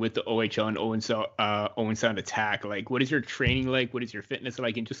season with the OHL and Owen Sound Attack, like what is your training like? What is your fitness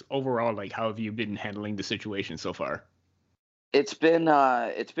like? And just overall, like how have you been handling the situation so far? It's been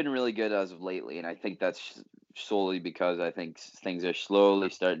really good as of lately, and I think that's solely because I think things are slowly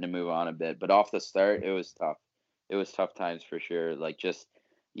starting to move on a bit. But off the start, it was tough. It was tough times for sure. Like, just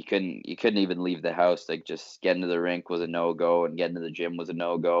you couldn't even leave the house. Like, just getting to the rink was a no go, and getting to the gym was a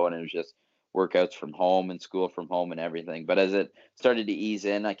no go, and it was just workouts from home and school from home and everything. But as it started to ease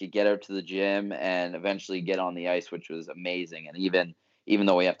in, I could get out to the gym and eventually get on the ice, which was amazing. And even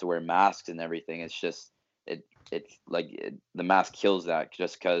though we have to wear masks and everything, it's just, it's like, the mask kills that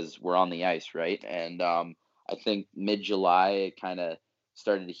just because we're on the ice, right? And I think mid July it kind of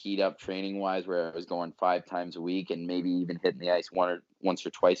started to heat up training wise, where I was going 5 times a week and maybe even hitting the ice once or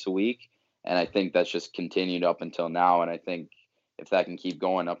twice a week. And I think that's just continued up until now. And I think if that can keep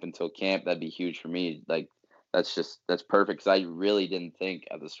going up until camp, that'd be huge for me. Like, that's perfect, because I really didn't think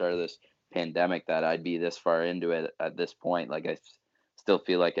at the start of this pandemic that I'd be this far into it at this point. Like, still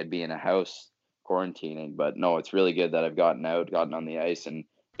feel like I'd be in a house quarantining. But no, it's really good that I've gotten out, gotten on the ice, and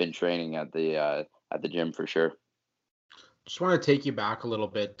been training at the gym for sure. Just want to take you back a little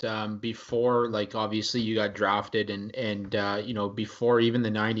bit, before, like, obviously you got drafted, and before even the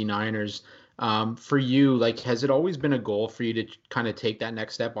 99ers. For you, like, has it always been a goal for you to kind of take that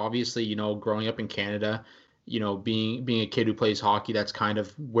next step? Obviously, growing up in Canada, being a kid who plays hockey, that's kind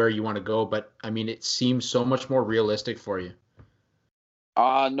of where you want to go. But I mean, it seems so much more realistic for you.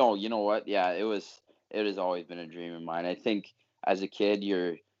 No, you know what? Yeah, it has always been a dream of mine. I think as a kid,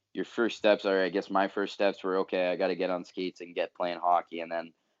 your first steps are, I guess my first steps were, okay, I got to get on skates and get playing hockey, and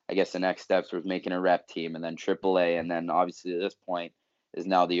then I guess the next steps was making a rep team, and then AAA, and then obviously at this point is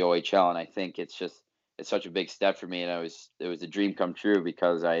now the OHL. And I think it's such a big step for me, and it was a dream come true,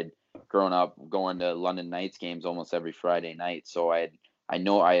 because I had grown up going to London Knights games almost every Friday night. So I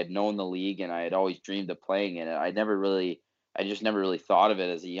had known the league, and I had always dreamed of playing in it. I just never really thought of it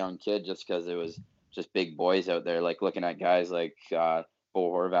as a young kid, just because it was just big boys out there. Like, looking at guys like Bo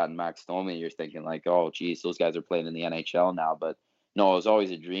Horvat and Max Domi, you're thinking like, oh, geez, those guys are playing in the NHL now. But no, it was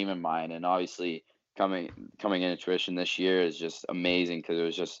always a dream of mine, and obviously coming into fruition this year is just amazing, because it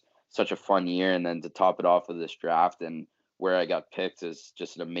was just such a fun year. And then to top it off with this draft and where I got picked is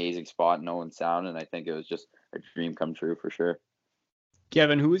just an amazing spot in Owen Sound, and I think it was just a dream come true for sure.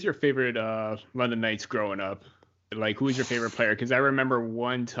 Gavin, who was your favorite London Knights growing up? Like, who was your favorite player? Because I remember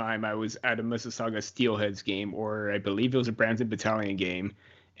one time I was at a Mississauga Steelheads game, or I believe it was a Brampton Battalion game,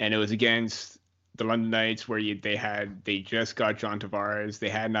 and it was against the London Knights, where they just got John Tavares, they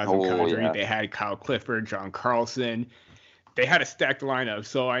had Nazem Oh Kadri, yeah. they had Kyle Clifford, John Carlson. They had a stacked lineup.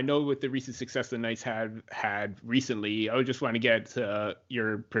 So I know with the recent success the Knights had recently, I would just want to get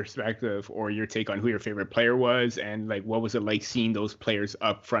your perspective or your take on who your favorite player was, and like what was it like seeing those players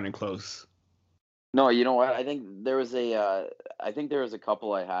up front and close. No, you know what? I think there was a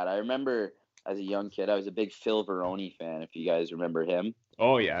couple I had. I remember as a young kid, I was a big Phil Veroni fan. If you guys remember him,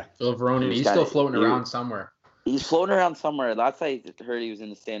 Oh yeah. Phil he Veroni, was he's kind still of floating he around somewhere. he's floating around somewhere. Last I heard, he was in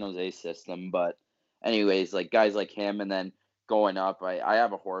the San Jose system. But anyways, like guys like him, and then going up, I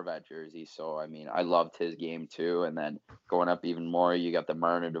have a Horvat jersey, so I mean I loved his game too. And then going up even more, you got the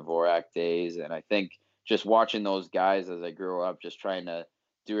Marner Dvorak days, and I think just watching those guys as I grew up, just trying to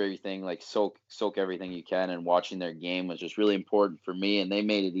do everything, like soak everything you can, and watching their game was just really important for me. And they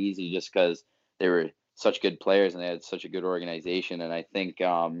made it easy just because they were such good players and they had such a good organization. And I think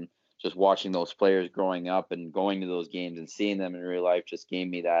just watching those players growing up and going to those games and seeing them in real life just gave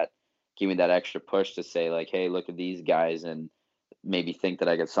me that extra push to say like, hey, look at these guys, and maybe think that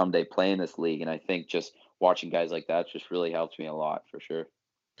I could someday play in this league. And I think just watching guys like that just really helped me a lot for sure.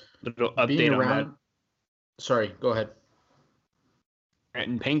 Little Being update on that. around. Sorry, go ahead.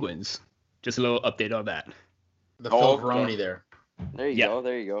 And Penguins. Just a little update on that. The Phil okay. Varone there. There you Yeah. go.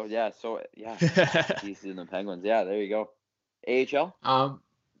 There you go. Yeah. So yeah, he's in the Penguins. Yeah. There you go. AHL.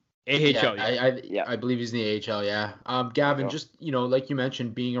 AHL, Yeah. I believe he's in the AHL, yeah. Gavin, go. just, like you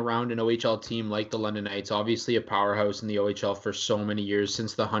mentioned, being around an OHL team like the London Knights, obviously a powerhouse in the OHL for so many years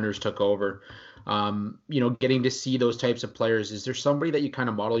since the Hunters took over. Getting to see those types of players, is there somebody that you kind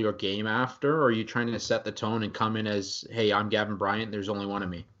of model your game after, or are you trying to set the tone and come in as, hey, I'm Gavin Bryant, there's only one of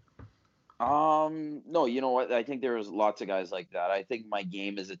me? No, you know what? I think there was lots of guys like that. I think my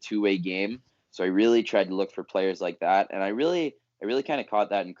game is a two-way game, so I really tried to look for players like that, and I really kind of caught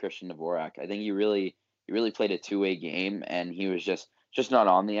that in Christian Dvorak. I think he really played a two-way game, and he was just not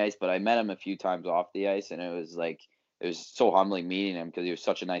on the ice. But I met him a few times off the ice, and it was so humbling meeting him because he was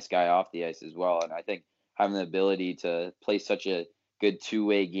such a nice guy off the ice as well. And I think having the ability to play such a good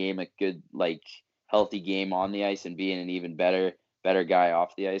two-way game, a good like healthy game on the ice, and being an even better guy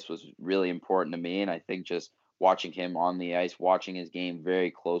off the ice was really important to me. And I think just watching him on the ice, watching his game very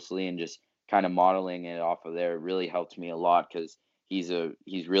closely, and just kind of modeling it off of there really helped me a lot because he's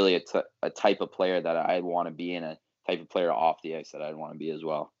really a type of player that I want to be, and a type of player off the ice that I'd want to be as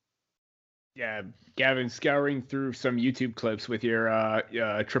well. Yeah, Gavin, scouring through some YouTube clips with your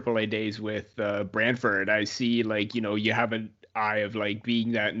AAA days with Brantford, I see you have an eye of like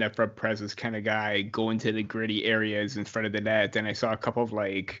being that net front presence kind of guy, going to the gritty areas in front of the net. And I saw a couple of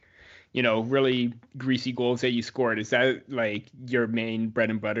really greasy goals that you scored. Is that like your main bread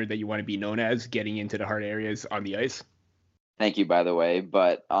and butter that you want to be known as, getting into the hard areas on the ice? Thank you, by the way.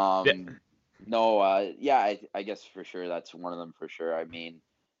 But Yeah. no, I guess for sure that's one of them for sure. I mean,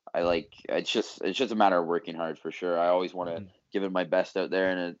 it's just a matter of working hard for sure. I always want to give it my best out there,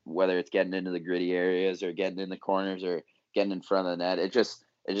 and whether it's getting into the gritty areas or getting in the corners or getting in front of the net, it just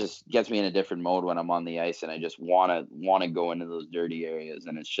gets me in a different mode when I'm on the ice, and I just want to go into those dirty areas,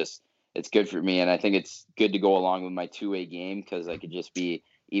 and it's good for me. And I think it's good to go along with my two-way game because I could just be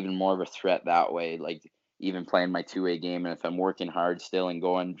even more of a threat that way. Like even playing my two-way game, and if I'm working hard still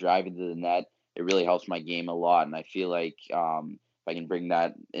and driving to the net, it really helps my game a lot. And I feel like if I can bring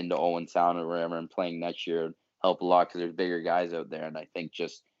that into Owen Sound or wherever I'm playing next year, it'd help a lot because there's bigger guys out there. And I think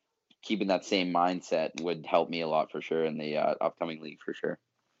just keeping that same mindset would help me a lot for sure in the upcoming league for sure.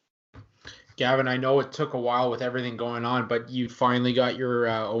 Gavin, I know it took a while with everything going on, but you finally got your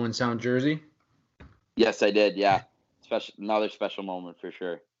Owen Sound jersey? Yes, I did. Yeah. Another special moment for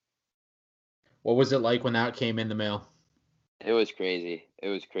sure. What was it like when that came in the mail? It was crazy. It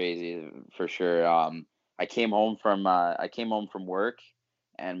was crazy for sure. I came home from work,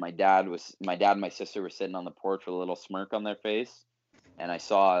 and my dad and my sister were sitting on the porch with a little smirk on their face, and I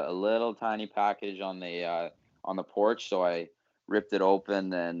saw a little tiny package on the porch, so I ripped it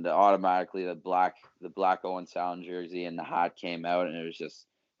open, and automatically the black Owen Sound jersey and the hat came out, and it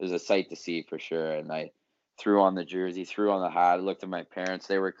was a sight to see for sure. And I threw on the jersey, threw on the hat, looked at my parents,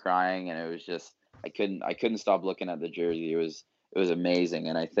 they were crying, and it was just I couldn't stop looking at the jersey. It was amazing,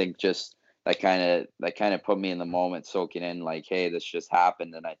 and I think just that kind of put me in the moment, soaking in like, hey, this just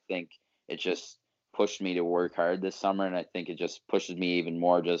happened. And I think it just pushed me to work hard this summer, and I think it just pushes me even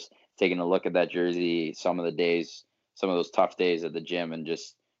more just taking a look at that jersey some of those tough days at the gym, and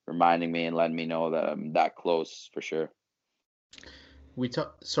just reminding me and letting me know that I'm that close for sure. We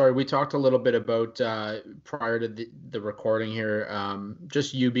talked a little bit about prior to the recording here,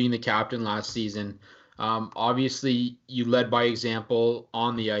 just you being the captain last season. Obviously, you led by example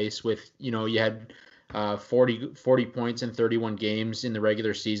on the ice with, you had 40 points in 31 games in the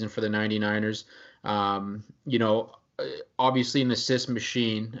regular season for the 99ers. Obviously an assist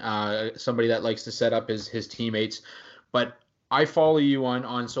machine, somebody that likes to set up his teammates. But I follow you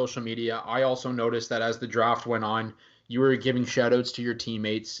on social media. I also noticed that as the draft went on, you were giving shout outs to your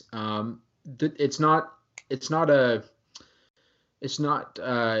teammates. It's not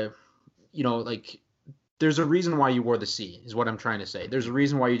there's a reason why you wore the C, is what I'm trying to say. There's a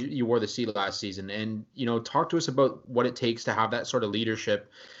reason why you wore the C last season. And, talk to us about what it takes to have that sort of leadership,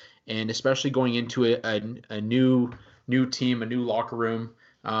 and especially going into a new team, a new locker room.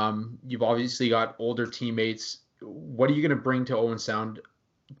 You've obviously got older teammates. What are you going to bring to Owen Sound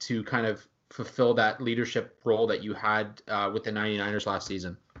to kind of fulfill that leadership role that you had with the 99ers last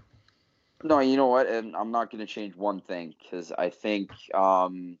season? No, you know what? And I'm not going to change one thing because I think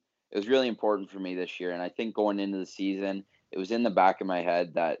it was really important for me this year. And I think going into the season, it was in the back of my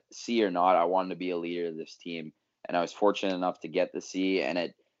head that C or not, I wanted to be a leader of this team. And I was fortunate enough to get the C. And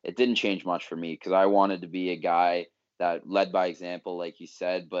it didn't change much for me because I wanted to be a guy that led by example, like you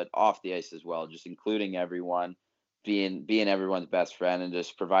said, but off the ice as well, just including everyone, being everyone's best friend, and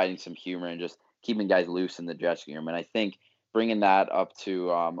just providing some humor and just keeping guys loose in the dressing room. And I think bringing that up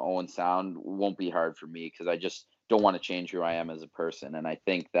to Owen Sound won't be hard for me because I just don't want to change who I am as a person. And I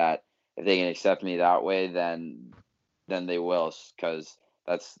think that if they can accept me that way, then they will, because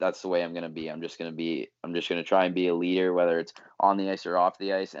that's the way I'm gonna be. I'm just gonna try and be a leader, whether it's on the ice or off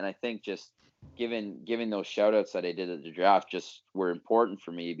the ice. And I think just giving those shout outs that I did at the draft just were important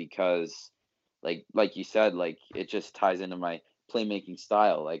for me because like you said, like it just ties into my playmaking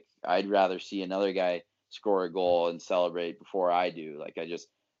style. Like I'd rather see another guy score a goal and celebrate before I do. Like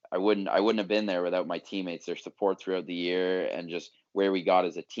I wouldn't have been there without my teammates, their support throughout the year, and just where we got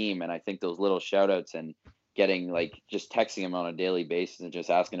as a team. And I think those little shout outs and getting like just texting them on a daily basis and just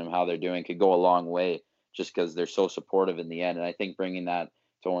asking them how they're doing could go a long way just because they're so supportive in the end. And I think bringing that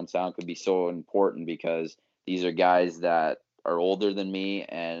to Owen Sound could be so important because these are guys that are older than me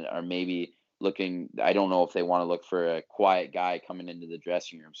and are maybe looking. I don't know if they want to look for a quiet guy coming into the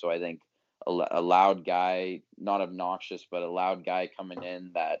dressing room. So I think a loud guy, not obnoxious, but a loud guy coming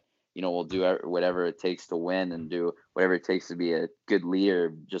in that will do whatever it takes to win and do whatever it takes to be a good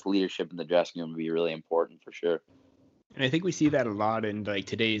leader. Just leadership in the dressing room would be really important for sure. And I think we see that a lot in like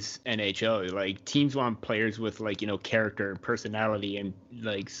today's NHL. Like teams want players with like, character, personality, and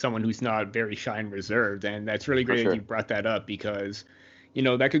like someone who's not very shy and reserved. And that's really For great that sure. you brought that up because,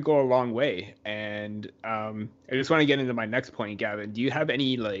 that could go a long way. And I just want to get into my next point, Gavin. Do you have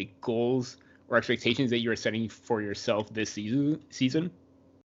any like goals or expectations that you are setting for yourself this season?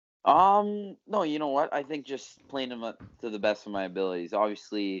 No, you know what? I think just playing them up to the best of my abilities.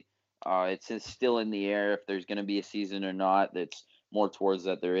 Obviously, still in the air if there's going to be a season or not. That's more towards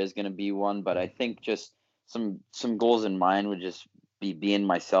that there is going to be one. But I think just some goals in mind would just be being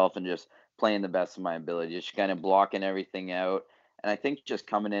myself and just playing the best of my ability, just kind of blocking everything out. And I think just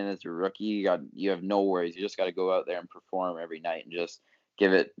coming in as a rookie, you have no worries. You just got to go out there and perform every night and just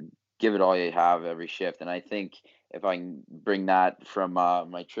give it give it all you have every shift. And I think if I can bring that from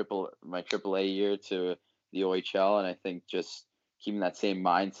my triple A year to the OHL, and I think just keeping that same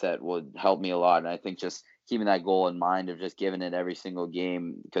mindset would help me a lot. And I think just keeping that goal in mind of just giving it every single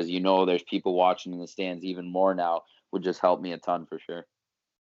game because there's people watching in the stands even more now would just help me a ton for sure.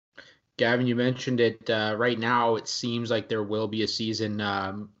 Gavin, you mentioned it. Right now, it seems like there will be a season,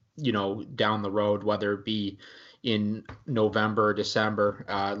 down the road, whether it be in November or December.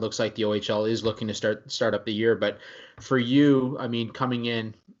 It looks like the OHL is looking to start up the year. But for you, I mean, coming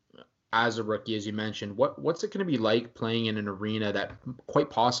in as a rookie, as you mentioned, what's it going to be like playing in an arena that quite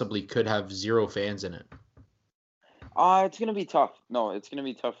possibly could have zero fans in it? It's gonna be tough. No, it's gonna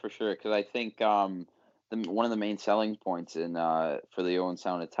be tough for sure because I think one of the main selling points in for the Owen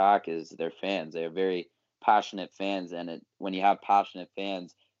Sound Attack is their fans. They are very passionate fans, and when you have passionate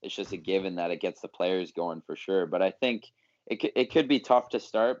fans, it's just a given that it gets the players going for sure. But I think it could be tough to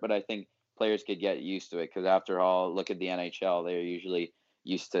start, but I think players could get used to it because after all, look at the NHL. They're usually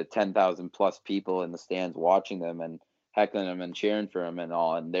used to 10,000 plus people in the stands watching them and heckling them and cheering for them and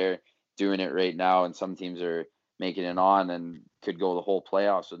all, and they're doing it right now. And some teams are making it on and could go the whole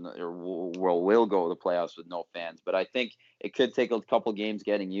playoffs or will go the playoffs with no fans. But I think it could take a couple games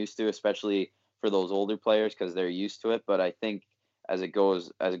getting used to, especially for those older players because they're used to it. But I think as it goes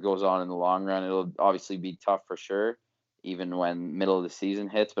on in the long run, it'll obviously be tough for sure, even when middle of the season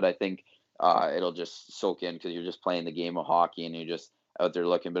hits. But I think it'll just soak in because you're just playing the game of hockey and you're just out there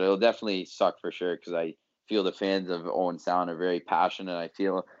looking. But it'll definitely suck for sure because I feel the fans of Owen Sound are very passionate. I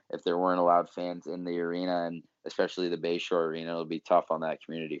feel if there weren't allowed fans in the arena and especially the Bayshore Arena, it'll be tough on that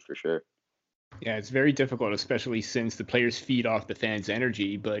community for sure. Yeah, it's very difficult, especially since the players feed off the fans'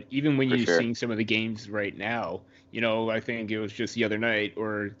 energy. But even when For you're sure. seeing some of the games right now, I think it was just the other night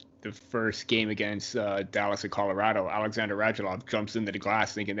or the first game against Dallas and Colorado, Alexander Radulov jumps into the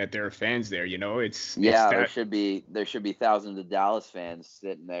glass thinking that there are fans there. It's Yeah, there that. should be there should be thousands of Dallas fans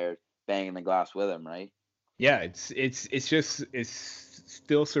sitting there banging the glass with him, right? Yeah, it's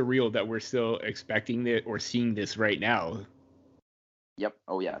still surreal that we're still expecting it or seeing this right now. Yep.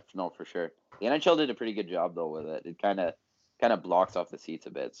 Oh yeah, no, for sure. The NHL did a pretty good job though with it. It kind of blocks off the seats a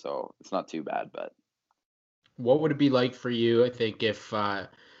bit, so it's not too bad. But What would it be like for you? I think if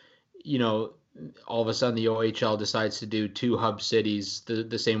all of a sudden the OHL decides to do two hub cities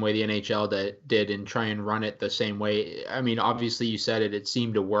the same way the NHL did and try and run it the same way. I mean, obviously you said it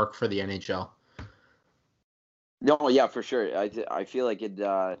seemed to work for the NHL. No, yeah, for sure. I feel like it'd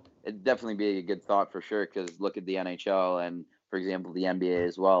definitely be a good thought for sure. Because look at the NHL and, for example, the NBA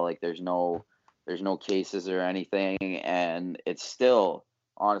as well. Like, there's no cases or anything, and it's still,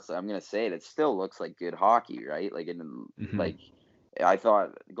 honestly, I'm gonna say it. It still looks like good hockey, right? Mm-hmm. Like I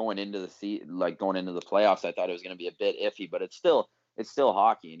thought going into the playoffs, I thought it was gonna be a bit iffy, but it's still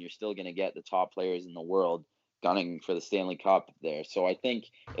hockey, and you're still gonna get the top players in the world gunning for the Stanley Cup there. So I think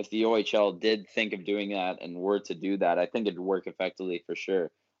if the OHL did think of doing that and were to do that, I think it'd work effectively for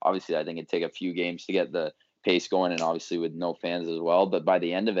sure. Obviously, I think it'd take a few games to get the pace going, and obviously with no fans as well. But by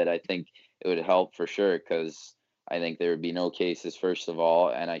the end of it, I think it would help for sure because I think there would be no cases first of all,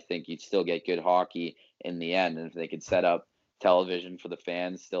 and I think you'd still get good hockey in the end. And if they could set up television for the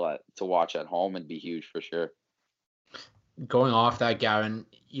fans to watch at home, it'd be huge for sure. Going off that, Gavin,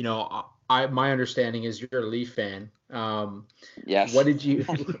 my understanding is you're a Leaf fan. Yes.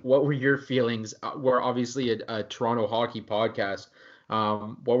 What were your feelings? We're obviously a Toronto hockey podcast.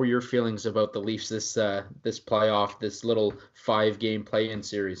 What were your feelings about the Leafs this playoff, this little 5-game play-in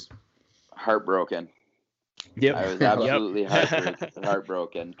series? Heartbroken. Yep. I was Yep. absolutely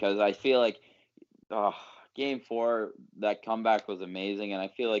heartbroken because I feel like oh, game 4, that comeback was amazing, and I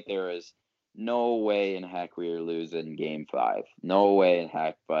feel like there was no way in heck we were losing game 5. No way in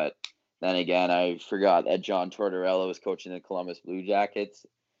heck. But then again, I forgot that John Tortorella was coaching the Columbus Blue Jackets,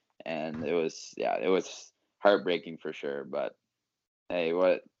 and it was heartbreaking for sure. But hey,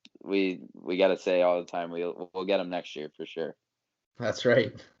 what we got to say all the time, we'll get them next year for sure. That's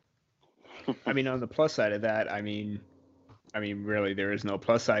right. I mean, on the plus side of that, really, there is no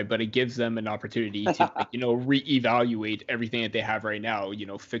plus side, but it gives them an opportunity to, reevaluate everything that they have right now.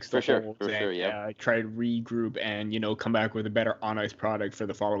 Fix the holes For sure, and yep. try to regroup and come back with a better on ice product for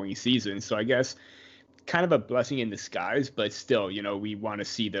the following season. So I guess kind of a blessing in disguise, but still, we want to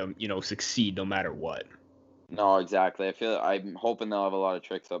see them, succeed no matter what. No, exactly. I'm hoping they'll have a lot of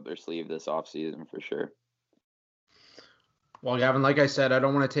tricks up their sleeve this offseason for sure. Well, Gavin, like I said, I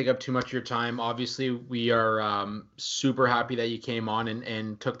don't want to take up too much of your time. Obviously, we are super happy that you came on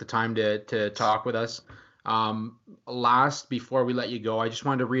and took the time to talk with us. Before we let you go, I just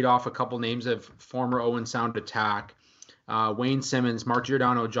wanted to read off a couple names of former Owen Sound attack. Wayne Simmons, Mark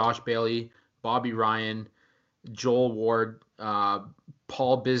Giordano, Josh Bailey, Bobby Ryan, Joel Ward,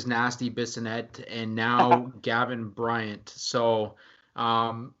 Paul Biznasty Bissonette, and now Gavin Bryant. So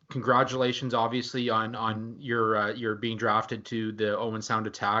congratulations, obviously, on your being drafted to the Owen Sound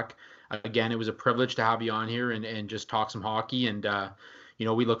Attack. Again, it was a privilege to have you on here and just talk some hockey. And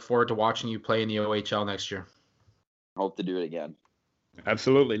we look forward to watching you play in the OHL next year. Hope to do it again.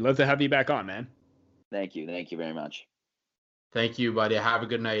 Absolutely, love to have you back on, man. Thank you very much. Thank you, buddy. Have a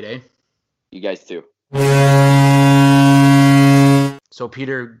good night, eh? You guys too. So,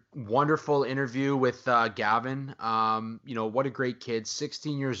 Peter, wonderful interview with Gavin. What a great kid,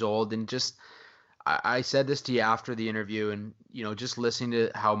 16 years old. And just, I said this to you after the interview, and, just listening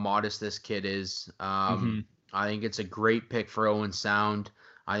to how modest this kid is, I think it's a great pick for Owen Sound.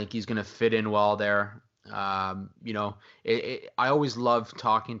 I think he's going to fit in well there. I always love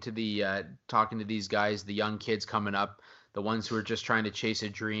talking to these guys, the young kids coming up, the ones who are just trying to chase a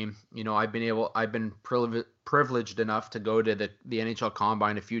dream. I've been privileged enough to go to the NHL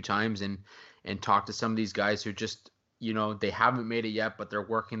Combine a few times and talk to some of these guys who just, they haven't made it yet, but they're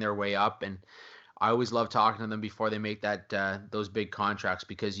working their way up. And I always love talking to them before they make those big contracts,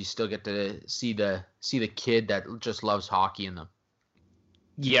 because you still get to see the kid that just loves hockey in them.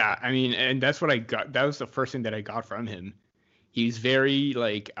 Yeah, I mean, and that's what I got. That was the first thing that I got from him. He's very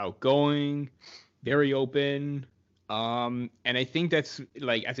outgoing, very open. And I think that's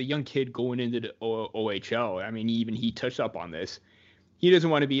as a young kid going into the OHL. I mean, even he touched up on this. He doesn't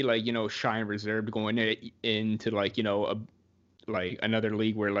want to be shy and reserved going into another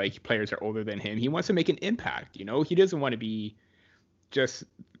league where players are older than him. He wants to make an impact. He doesn't want to be just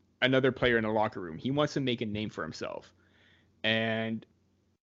another player in the locker room. He wants to make a name for himself. And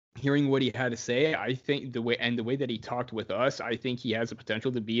hearing what he had to say, I think the way that he talked with us, I think he has the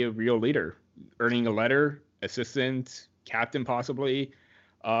potential to be a real leader, earning a letter, assistant, captain possibly.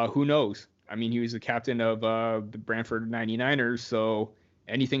 Who knows? I mean, he was the captain of the Brantford 99ers, so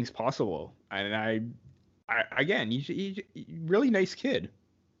anything's possible. And again, he's a really nice kid.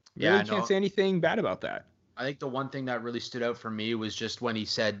 Really can't say anything bad about that. I think the one thing that really stood out for me was just when he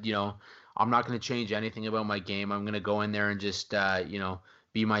said, I'm not going to change anything about my game. I'm going to go in there and just,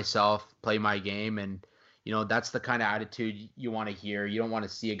 be myself, play my game. And, that's the kind of attitude you want to hear. You don't want to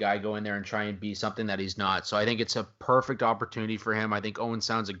see a guy go in there and try and be something that he's not. So I think it's a perfect opportunity for him. I think Owen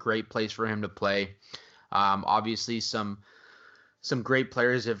Sound's a great place for him to play. Obviously, some great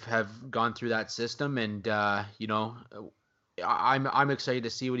players have gone through that system, and I'm excited to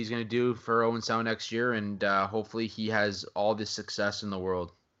see what he's going to do for Owen Sound next year, and hopefully he has all the success in the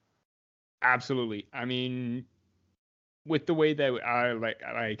world. Absolutely. I mean, with the way that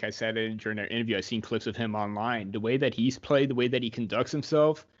like I said during our interview, I've seen clips of him online. The way that he's played, the way that he conducts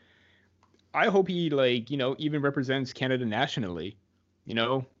himself, I hope he even represents Canada nationally.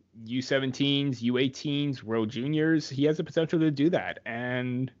 U17s, U18s, World Juniors. He has the potential to do that,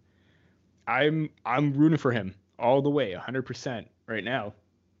 and I'm rooting for him all the way, 100% right now.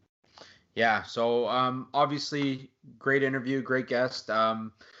 Yeah. So obviously, great interview, great guest.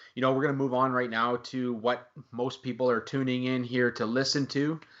 We're going to move on right now to what most people are tuning in here to listen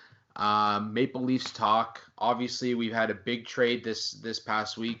to. Maple Leafs talk. Obviously, we've had a big trade this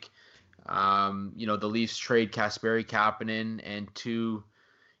past week. The Leafs trade Kasperi Kapanen and two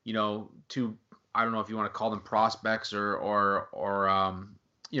I don't know if you want to call them prospects or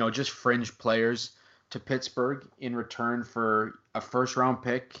just fringe players to Pittsburgh in return for a first round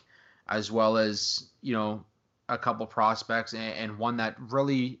pick, as well as a couple prospects, and one that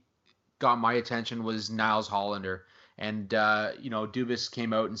really got my attention was Niles Hollander. And Dubas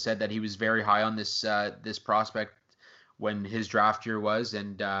came out and said that he was very high on this prospect when his draft year was,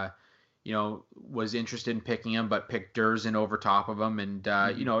 and was interested in picking him, but picked Durzin over top of him. And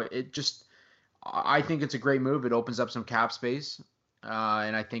I think it's a great move. It opens up some cap space,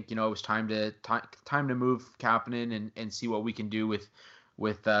 and I think it was time to move Kapanen and see what we can do with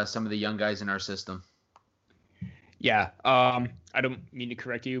some of the young guys in our system. Yeah, I don't mean to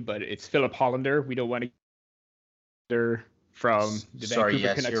correct you, but it's Philip Hollander. We don't want to from the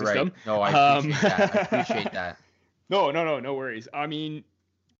Vancouver Canucks you're system. Right. No, I appreciate that. No worries. I mean,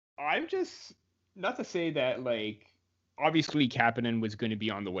 I'm just not to say that obviously Kapanen was going to be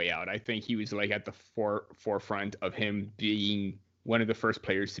on the way out. I think he was at the forefront of him being one of the first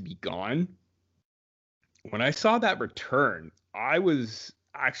players to be gone. When I saw that return, I was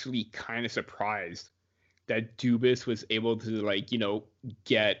actually kind of surprised that Dubas was able to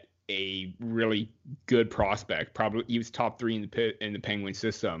get a really good prospect. Probably he was top 3 in the Penguin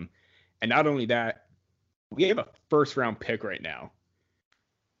system, and not only that, we have a first round pick right now.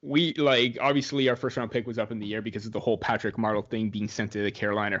 We obviously our first round pick was up in the air because of the whole Patrick Marleau thing being sent to the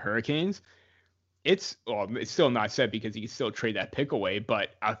Carolina Hurricanes. It's still not set because he can still trade that pick away,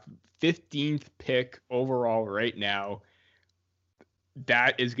 but a 15th pick overall right now,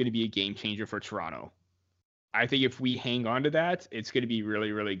 that is going to be a game changer for Toronto. I think if we hang on to that, it's going to be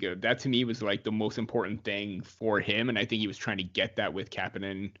really, really good. That to me was the most important thing for him, and I think he was trying to get that with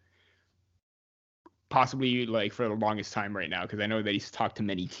Kapanen possibly for the longest time right now, because I know that he's talked to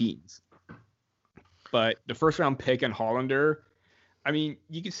many teams. But the first round pick and Hollander, I mean,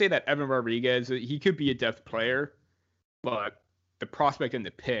 you could say that Evan Rodriguez, he could be a depth player, but the prospect and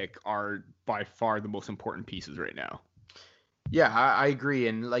the pick are by far the most important pieces right now. Yeah, I agree.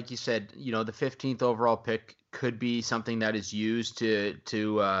 And like you said, the 15th overall pick could be something that is used to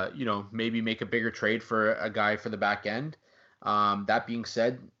maybe make a bigger trade for a guy for the back end. That being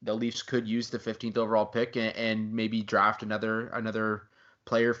said, the Leafs could use the 15th overall pick and maybe draft another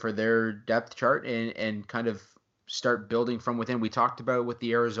player for their depth chart and kind of start building from within. We talked about with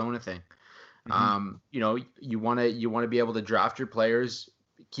the Arizona thing. Mm-hmm. You want to be able to draft your players,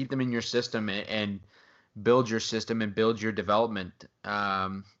 keep them in your system, and build your system and build your development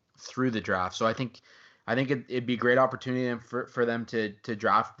through the draft. So I think it'd be a great opportunity for them to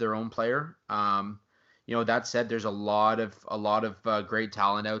draft their own player. That said, there's a lot of great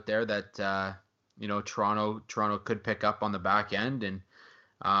talent out there that Toronto could pick up on the back end. And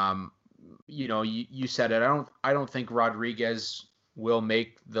you said it. I don't think Rodriguez will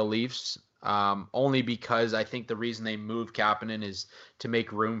make the Leafs. Only because I think the reason they moved Kapanen is to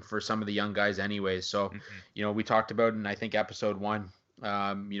make room for some of the young guys anyways. So, we talked about in I think episode 1,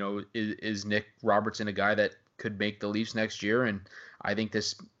 is Nick Robertson a guy that could make the Leafs next year? And I think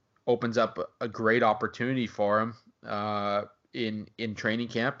this opens up a great opportunity for him in training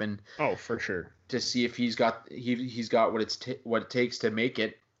camp, and for sure, to see if he's got what it takes to make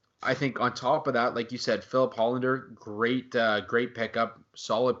it. I think on top of that, like you said, Philip Hollander, great pickup,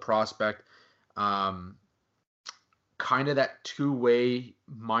 solid prospect, kind of that two-way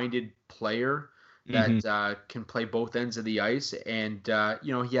minded player that can play both ends of the ice, and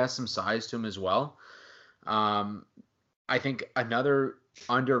he has some size to him as well. I think another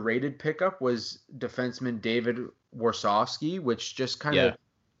underrated pickup was defenseman David Warsofsky, which just kind of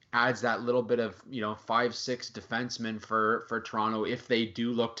adds that little bit of 5-6 defensemen for Toronto if they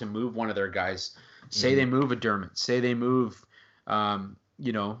do look to move one of their guys. Say they move a Dermott. Say they move,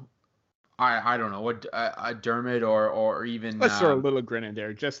 you know, I don't know, a Dermott or even Let's throw a little grin in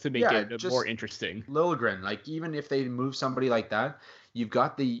there just to make it just more interesting. Liljegren. Like even if they move somebody like that, you've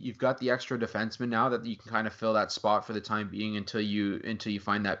got the extra defenseman now that you can kind of fill that spot for the time being until you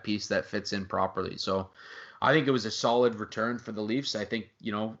find that piece that fits in properly. So I think it was a solid return for the Leafs. I think,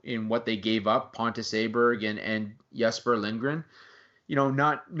 in what they gave up, Pontus Aberg and Jesper Lindgren,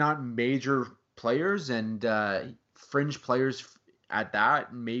 not major players and fringe players at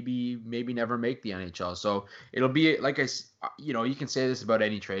that, maybe never make the NHL. So it'll be like you can say this about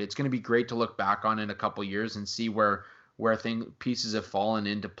any trade. It's going to be great to look back on in a couple years and see where pieces have fallen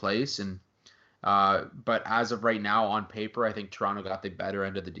into place. And but as of right now, on paper, I think Toronto got the better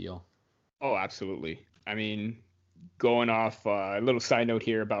end of the deal. Oh, absolutely. I mean, going off a little side note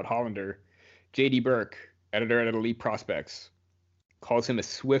here about Hollander, J.D. Burke, editor at Elite Prospects, calls him a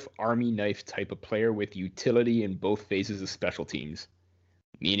swift army knife type of player with utility in both phases of special teams,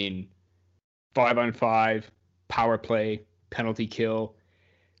 meaning 5-on-5, power play, penalty kill.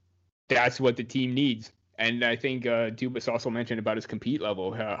 That's what the team needs. And I think Dubas also mentioned about his compete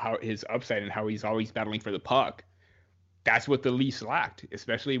level, how his upside and how he's always battling for the puck. That's what the Leafs lacked,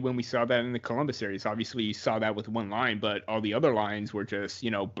 especially when we saw that in the Columbus series. Obviously, you saw that with one line, but all the other lines were just,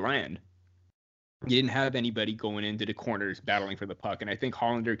 bland. You didn't have anybody going into the corners battling for the puck, and I think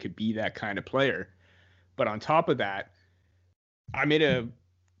Hollander could be that kind of player. But on top of that, I made a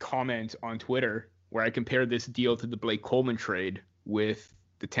comment on Twitter where I compared this deal to the Blake Coleman trade with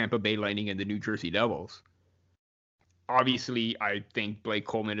the Tampa Bay Lightning and the New Jersey Devils. Obviously, I think Blake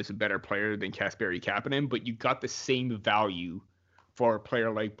Coleman is a better player than Kasperi Kapanen, but you got the same value for a player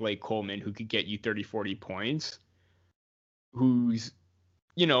like Blake Coleman who could get you 30, 40 points, who's,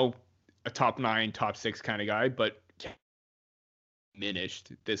 a top 9, top 6 kind of guy, but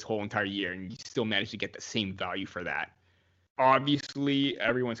diminished this whole entire year, and you still managed to get the same value for that. Obviously,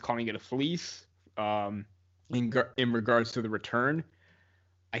 everyone's calling it a fleece in regards to the return.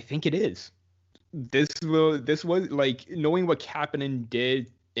 I think it is. This was like knowing what Kapanen did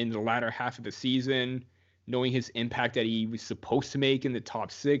in the latter half of the season, knowing his impact that he was supposed to make in the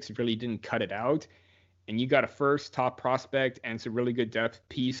top 6, really didn't cut it out. And you got a first top prospect and some really good depth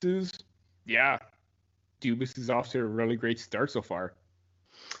pieces. Yeah, Dubas is off to a really great start so far.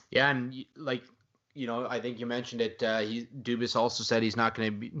 Yeah, and I think you mentioned it. Dubas also said he's not going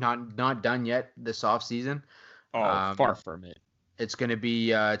to be not done yet this offseason. Far from it. It's going to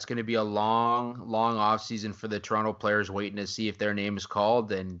be a long off season for the Toronto players, waiting to see if their name is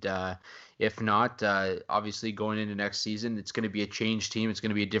called, and if not, obviously going into next season, it's going to be a changed team. It's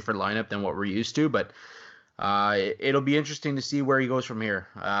going to be a different lineup than what we're used to, but it'll be interesting to see where he goes from here.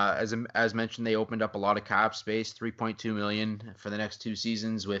 As mentioned, they opened up a lot of cap space, $3.2 million for the next 2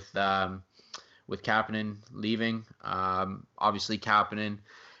 seasons with Kapanen leaving. Obviously, Kapanen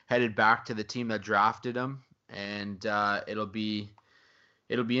headed back to the team that drafted him. And it'll be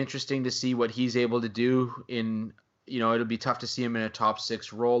interesting to see what he's able to do in, it'll be tough to see him in a top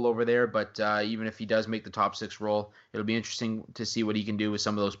 6 role over there, but even if he does make the top 6 role, it'll be interesting to see what he can do with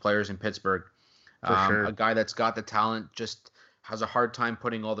some of those players in Pittsburgh. For sure. A guy that's got the talent just has a hard time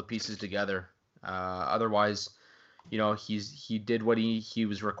putting all the pieces together. Otherwise, he did what he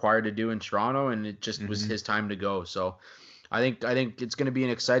was required to do in Toronto, and it just was his time to go. So I think it's going to be an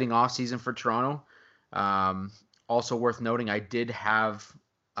exciting offseason for Toronto. Also worth noting, I did have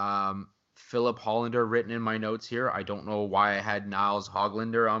Philip Hollander written in my notes here. I don't know why I had Niles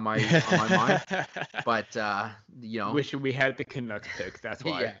Hoglander on my mind, but wishing we had the Canucks pick. That's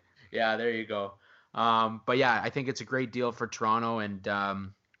why. Yeah, there you go. But yeah, I think it's a great deal for Toronto, and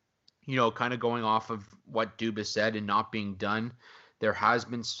kind of going off of what Dubas said and not being done, there has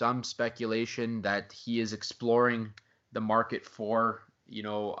been some speculation that he is exploring the market for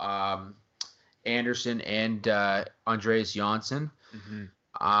Anderson and Andreas Janssen.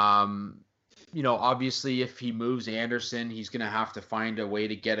 Obviously, if he moves Anderson, he's going to have to find a way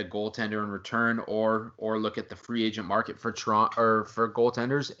to get a goaltender in return, or look at the free agent market for Toronto or for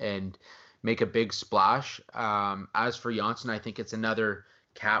goaltenders and make a big splash. As for Janssen, I think it's another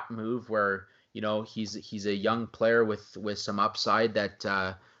cap move where he's a young player with some upside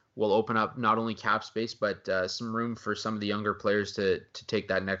that will open up not only cap space but some room for some of the younger players to take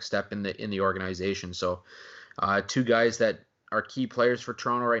that next step in the organization. So 2 guys that are key players for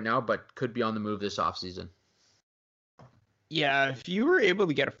Toronto right now, but could be on the move this offseason. Yeah, if you were able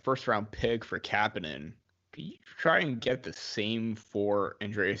to get a first-round pick for Kapanen, could you try and get the same for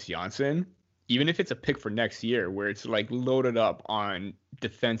Andreas Janssen? even if it's a pick for next year where it's like loaded up on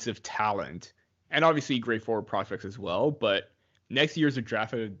defensive talent and obviously great forward prospects as well, but next year's a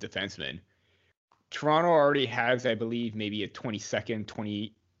draft of a defenseman. Toronto already has, I believe, maybe a 22nd,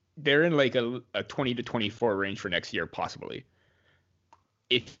 20. They're in like a 20 to 24 range for next year, possibly.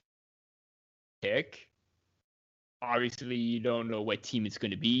 If pick, obviously you don't know what team it's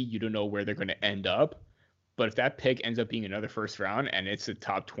going to be. You don't know where they're going to end up. But if that pick ends up being another first round and it's a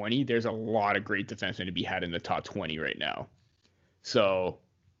top 20, there's a lot of great defensemen to be had in the top 20 right now. So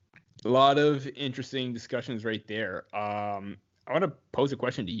a lot of interesting discussions right there. I want to pose a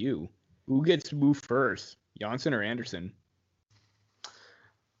question to you. Who gets moved first, Janssen or Anderson?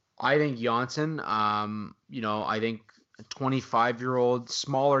 I think Janssen. I think a 25-year-old,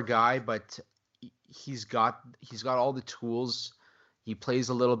 smaller guy, but he's got all the tools. He plays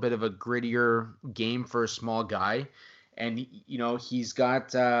a little bit of a grittier game for a small guy, and he's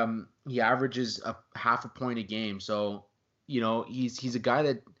got he averages a half a point a game. So he's a guy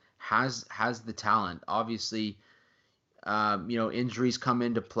that has the talent. Obviously, injuries come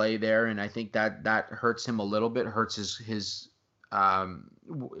into play there, and I think that hurts him a little bit. Hurts his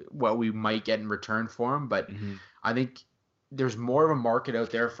what we might get in return for him. But I think there's more of a market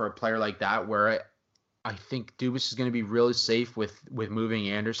out there for a player like that, where I think Dubas is going to be really safe with moving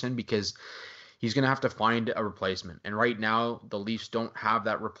Anderson, because he's going to have to find a replacement. And right now, the Leafs don't have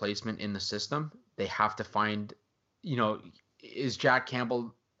that replacement in the system. They have to find, is Jack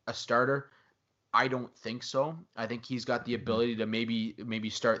Campbell a starter? I don't think so. I think he's got the ability to maybe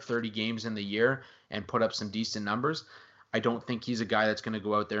start 30 games in the year and put up some decent numbers. I don't think he's a guy that's going to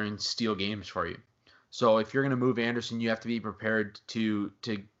go out there and steal games for you. So if you're going to move Anderson, you have to be prepared to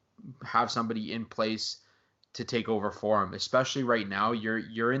have somebody in place to take over for him. Especially right now,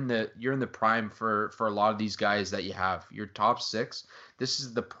 you're in the prime for a lot of these guys that you have. Your top six, this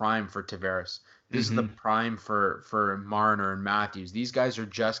is the prime for Tavares. This is the prime for Marner and Matthews. These guys are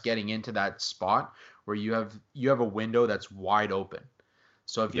just getting into that spot where you have a window that's wide open.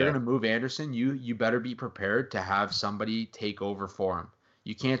 So if you're going to move Anderson, you better be prepared to have somebody take over for him.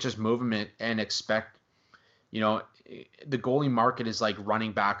 You can't just move him and expect, the goalie market is like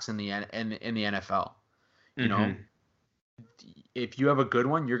running backs in the NFL. If you have a good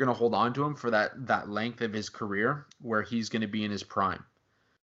one, you're going to hold on to him for that length of his career where he's going to be in his prime.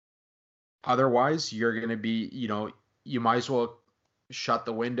 Otherwise, you're going to be, you might as well shut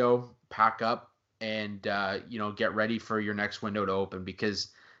the window, pack up, and get ready for your next window to open, because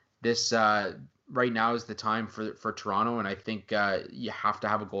this right now is the time for Toronto, and I think you have to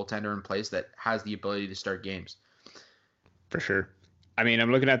have a goaltender in place that has the ability to start games. For sure. I mean,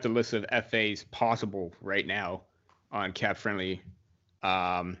 I'm looking at the list of FAs possible right now on Cap Friendly.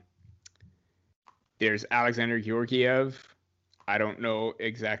 There's Alexander Georgiev. I don't know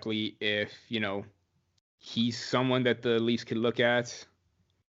exactly if, he's someone that the Leafs could look at.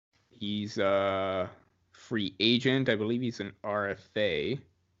 He's a free agent. I believe he's an RFA.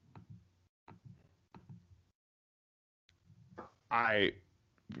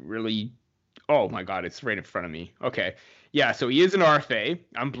 Oh my God, it's right in front of me. Okay. Yeah, so he is an RFA.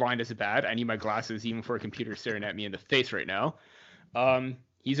 I'm blind as a bat. I need my glasses even for a computer staring at me in the face right now.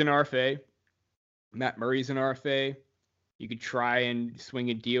 He's an RFA. Matt Murray's an RFA. You could try and swing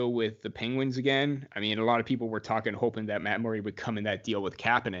a deal with the Penguins again. I mean, a lot of people were hoping that Matt Murray would come in that deal with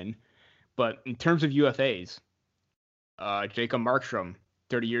Kapanen. But in terms of UFAs, Jacob Markstrom,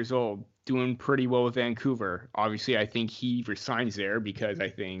 30 years old, doing pretty well with Vancouver. Obviously, I think he resigns there because I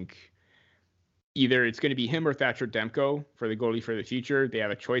think either it's going to be him or Thatcher Demko for the goalie for the future. They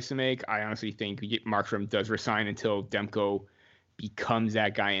have a choice to make. I honestly think Markstrom does resign until Demko becomes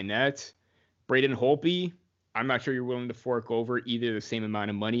that guy in net. Braden Holtby, I'm not sure you're willing to fork over either the same amount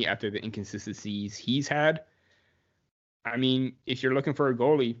of money after the inconsistencies he's had. I mean, if you're looking for a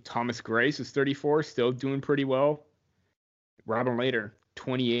goalie, Thomas Greiss is 34, still doing pretty well. Robin Lehter,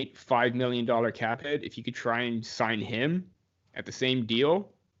 28, $5 million cap hit. If you could try and sign him at the same deal,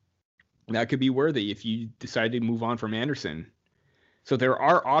 that could be worthy if you decide to move on from Anderson. So there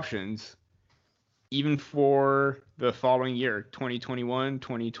are options even for the following year, 2021,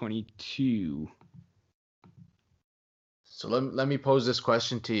 2022. So let me pose this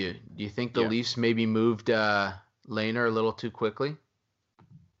question to you. Do you think the Leafs maybe moved Lehner a little too quickly?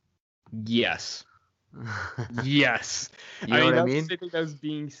 Yes. Yes. You know what I mean? I think that was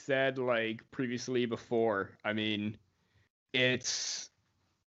being said like previously before. I mean, it's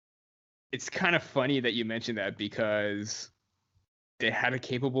kind of funny that you mentioned that because they had a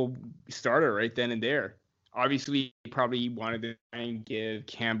capable starter right then and there. Obviously, probably wanted to try and give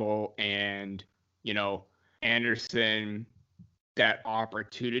Campbell and, Anderson that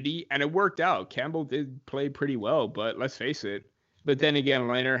opportunity, and it worked out. Campbell did play pretty well, but let's face it. But then again,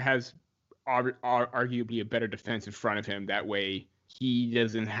 Leonard has arguably a better defense in front of him. That way, he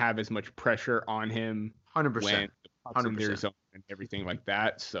doesn't have as much pressure on him 100%. when the puck's in their 100%. zone and everything like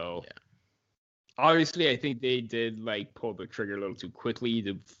that. So Yeah. obviously, I think they did like pull the trigger a little too quickly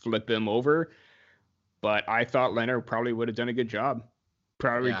to flip him over. But I thought Leonard probably would have done a good job.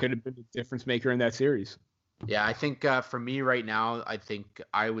 Probably Yeah. could have been the difference maker in that series. Yeah, I think for me right now, I think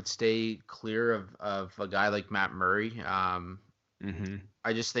I would stay clear of a guy like Matt Murray.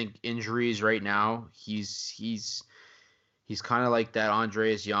 I just think injuries right now, he's kind of like that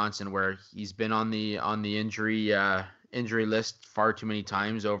Andreas Janssen, where he's been on the injury list far too many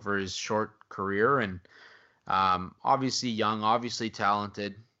times over his short career, and obviously young, obviously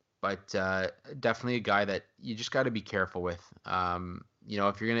talented, but definitely a guy that you just got to be careful with.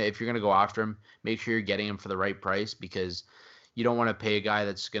 If you're gonna go after him, make sure you're getting him for the right price, because you don't want to pay a guy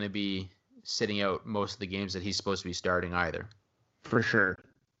that's going to be sitting out most of the games that he's supposed to be starting either. For sure.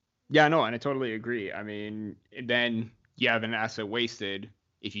 Yeah, no, and I totally agree. I mean, then you have an asset wasted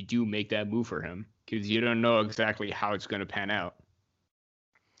if you do make that move for him, because you don't know exactly how it's going to pan out.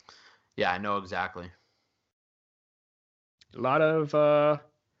 Yeah, I know exactly. A lot of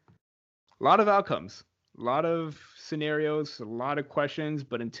outcomes, a lot of scenarios, a lot of questions,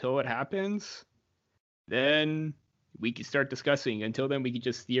 but until it happens, then we can start discussing. Until then, we can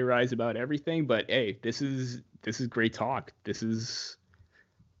just theorize about everything. But hey, this is great talk. This is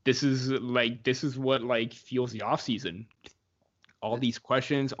what like fuels the off season. All these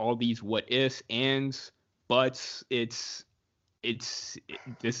questions, all these what ifs, ands, buts. This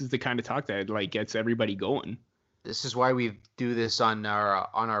is the kind of talk that like gets everybody going. This is why we do this on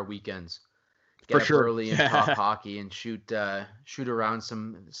our weekends. Get For up sure. early and talk hockey and shoot around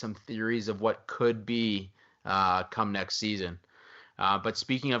some theories of what could be come next season. But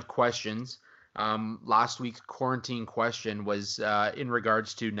speaking of questions, last week's quarantine question was in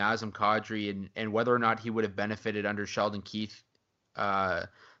regards to Nazem Kadri and whether or not he would have benefited under Sheldon Keefe the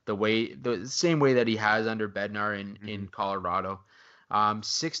same way that he has under Bednar in Colorado.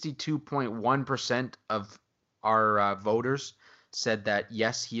 62.1% of our voters said that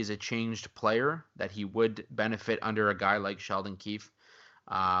yes, he is a changed player, that he would benefit under a guy like Sheldon Keefe.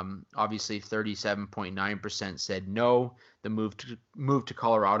 Obviously 37.9% said no, the move to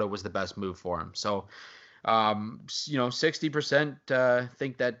Colorado was the best move for him. So 60%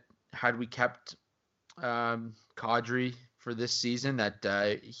 think that had we kept Kadri for this season,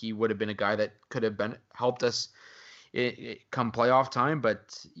 that he would have been a guy that could have helped us come playoff time.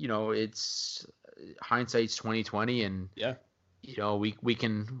 But it's hindsight's 2020, and yeah, we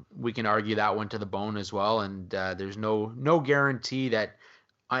can argue that one to the bone as well, and there's no guarantee that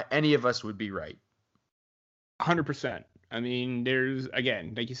any of us would be right. 100%. I mean, there's,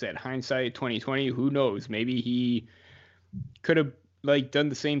 again, like you said, hindsight 2020. Who knows? Maybe he could have like done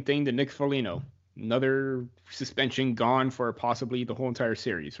the same thing to Nick Foligno. Another suspension gone for possibly the whole entire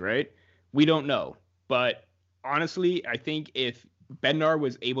series, right? We don't know. But honestly, I think if Bednar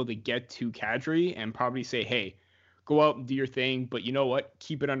was able to get to Kadri and probably say, hey, go out and do your thing, but you know what?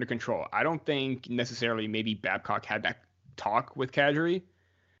 Keep it under control. I don't think necessarily maybe Babcock had that talk with Kadri,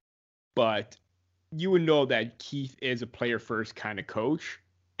 but you would know that Keith is a player first kind of coach,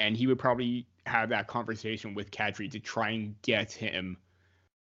 and he would probably have that conversation with Kadri to try and get him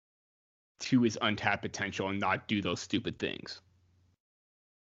to his untapped potential and not do those stupid things.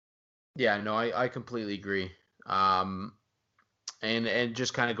 Yeah, no, I completely agree. And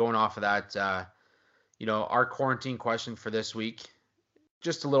just kind of going off of that, our quarantine question for this week,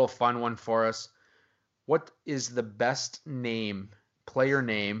 just a little fun one for us. What is the best player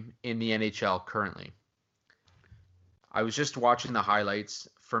name in the NHL currently? I was just watching the highlights.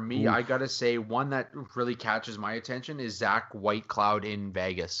 For me, I got to say one that really catches my attention is Zach Whitecloud in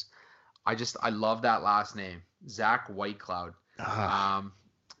Vegas. I love that last name, Zach Whitecloud.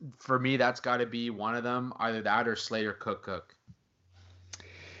 For me, that's got to be one of them, either that or Slater Cook.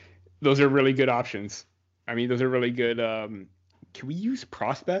 Those are really good options. I mean, those are really good. Can we use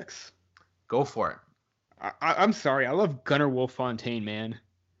prospects? Go for it. I'm sorry. I love Gunnar Wolf-Fontaine, man.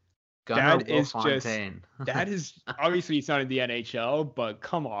 That is obviously it's not in the NHL, but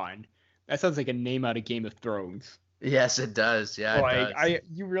come on. That sounds like a name out of Game of Thrones. Yes, it does. Yeah, it does.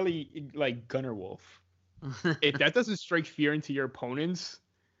 You really like Gunnar Wolf. If that doesn't strike fear into your opponents,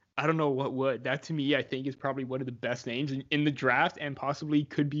 I don't know what would. That to me, I think is probably one of the best names in the draft and possibly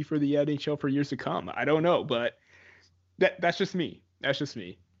could be for the NHL for years to come. I don't know, but that's just me. That's just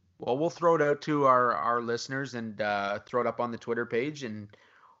me. Well, we'll throw it out to our listeners and throw it up on the Twitter page, and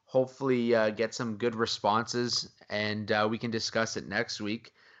hopefully get some good responses, and we can discuss it next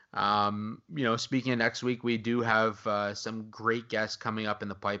week. Speaking of next week, we do have some great guests coming up in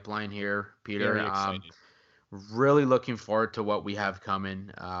the pipeline here, Peter. Very excited. Really looking forward to what we have coming.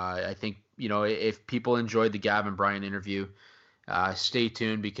 I think, if people enjoyed the Gavin Bryant interview, stay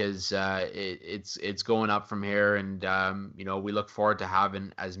tuned because it's going up from here, and we look forward to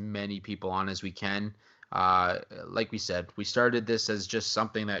having as many people on as we can. Like we said, we started this as just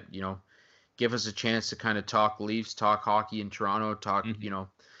something that give us a chance to kind of talk Leafs, talk hockey in Toronto, talk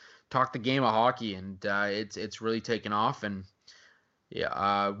talk the game of hockey, and it's really taken off. And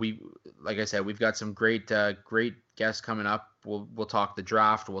like I said, we've got some great guests coming up. We'll talk the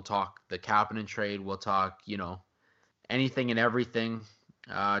draft, we'll talk the Kapanen trade, we'll talk anything and everything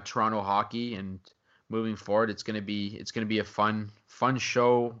Toronto hockey. And moving forward, it's gonna be a fun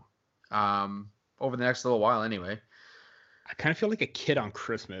show over the next little while. Anyway, I kind of feel like a kid on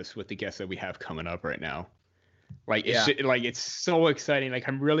Christmas with the guests that we have coming up right now. Like it's so exciting. Like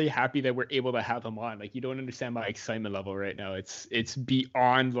I'm really happy that we're able to have them on. Like you don't understand my excitement level right now. It's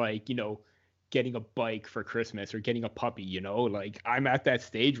beyond like getting a bike for Christmas or getting a puppy. Like I'm at that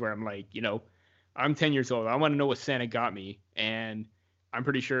stage where I'm like I'm 10 years old. I want to know what Santa got me, and I'm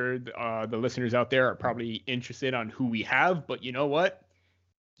pretty sure the listeners out there are probably interested on who we have. But you know what?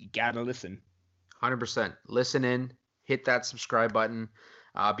 You gotta listen. 100%. Listen in. Hit that subscribe button.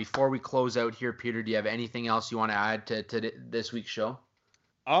 Before we close out here, Peter, do you have anything else you want to add to this week's show?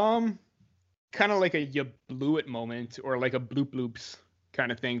 Kind of like a you blew it moment, or like a bloop bloops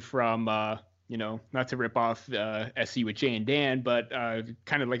kind of thing from not to rip off SC with Jay and Dan, but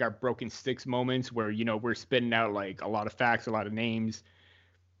kind of like our broken sticks moments where we're spitting out like a lot of facts, a lot of names,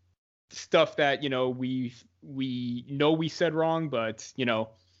 stuff that we know we said wrong, but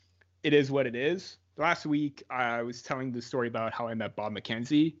it is what it is. Last week, I was telling the story about how I met Bob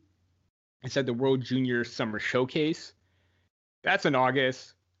McKenzie. I said the World Junior Summer Showcase. That's in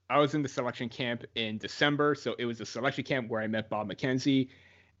August. I was in the selection camp in December, so it was a selection camp where I met Bob McKenzie.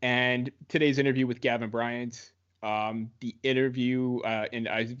 And today's interview with Gavin Bryant, the interview, and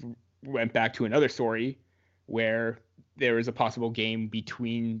I went back to another story where there was a possible game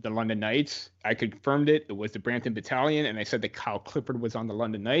between the London Knights. I confirmed it. It was the Brampton Battalion, and I said that Kyle Clifford was on the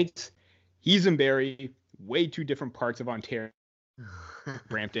London Knights. He's in Barrie, way two different parts of Ontario,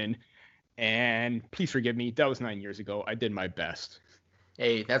 Brampton. And please forgive me, that was 9 years ago. I did my best.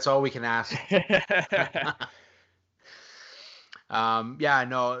 Hey, that's all we can ask.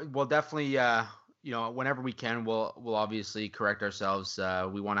 We'll definitely, whenever we can, we'll obviously correct ourselves.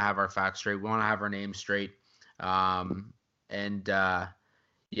 We want to have our facts straight. We want to have our names straight. I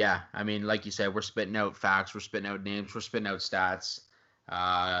mean, like you said, we're spitting out facts, we're spitting out names, we're spitting out stats.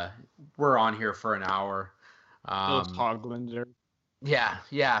 We're on here for an hour. Those Hoglander. Yeah.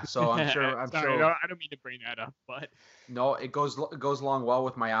 So I'm sure. Sorry, I don't mean to bring that up, but no, it goes along well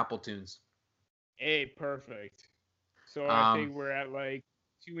with my Apple tunes. Hey, perfect. So I think we're at like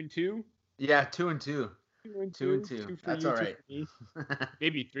 2-2. Yeah, 2-2. 2-2. 2-2. That's all right.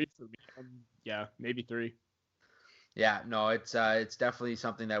 Maybe 3 for me. Yeah, maybe 3. Yeah, no, it's definitely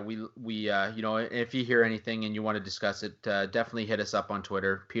something that we if you hear anything and you want to discuss it, definitely hit us up on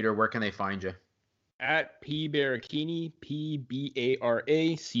Twitter. Peter, where can they find you? At P Baracchini,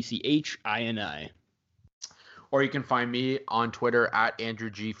 PBARACCHINI. Or you can find me on Twitter at Andrew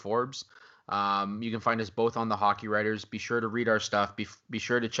G. Forbes. You can find us both on the Hockey Writers. Be sure to read our stuff. Be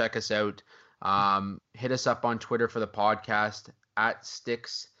sure to check us out. Hit us up on Twitter for the podcast at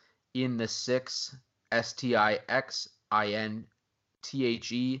Sticks in the Six,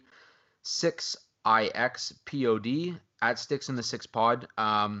 STIXINTHE 6IXPOD at Sticks in the Six Pod.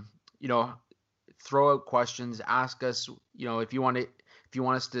 Throw out questions, ask us. If you want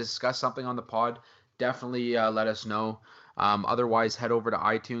us to discuss something on the pod, definitely let us know. Otherwise, head over to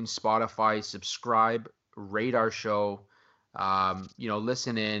iTunes, Spotify, subscribe, rate our show.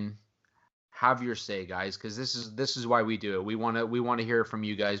 Listen in, have your say, guys, because this is why we do it. We want to hear from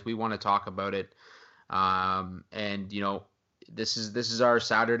you guys. We want to talk about it. This is our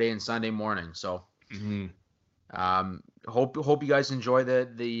Saturday and Sunday morning. So, hope you guys enjoy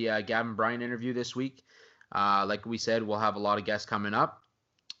the Gavin Bryant interview this week. Like we said, we'll have a lot of guests coming up.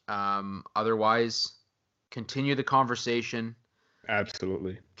 Otherwise, continue the conversation.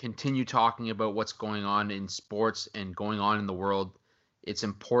 Absolutely. Continue talking about what's going on in sports and going on in the world. It's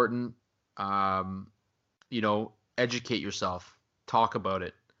important. Educate yourself. Talk about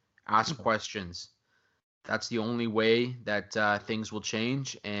it. Ask questions. That's the only way that things will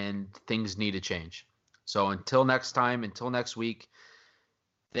change, and things need to change. So until next time, until next week,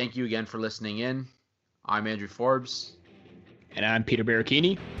 thank you again for listening in. I'm Andrew Forbes. And I'm Peter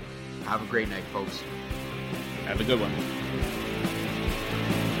Barricchini. Have a great night, folks. Have a good one.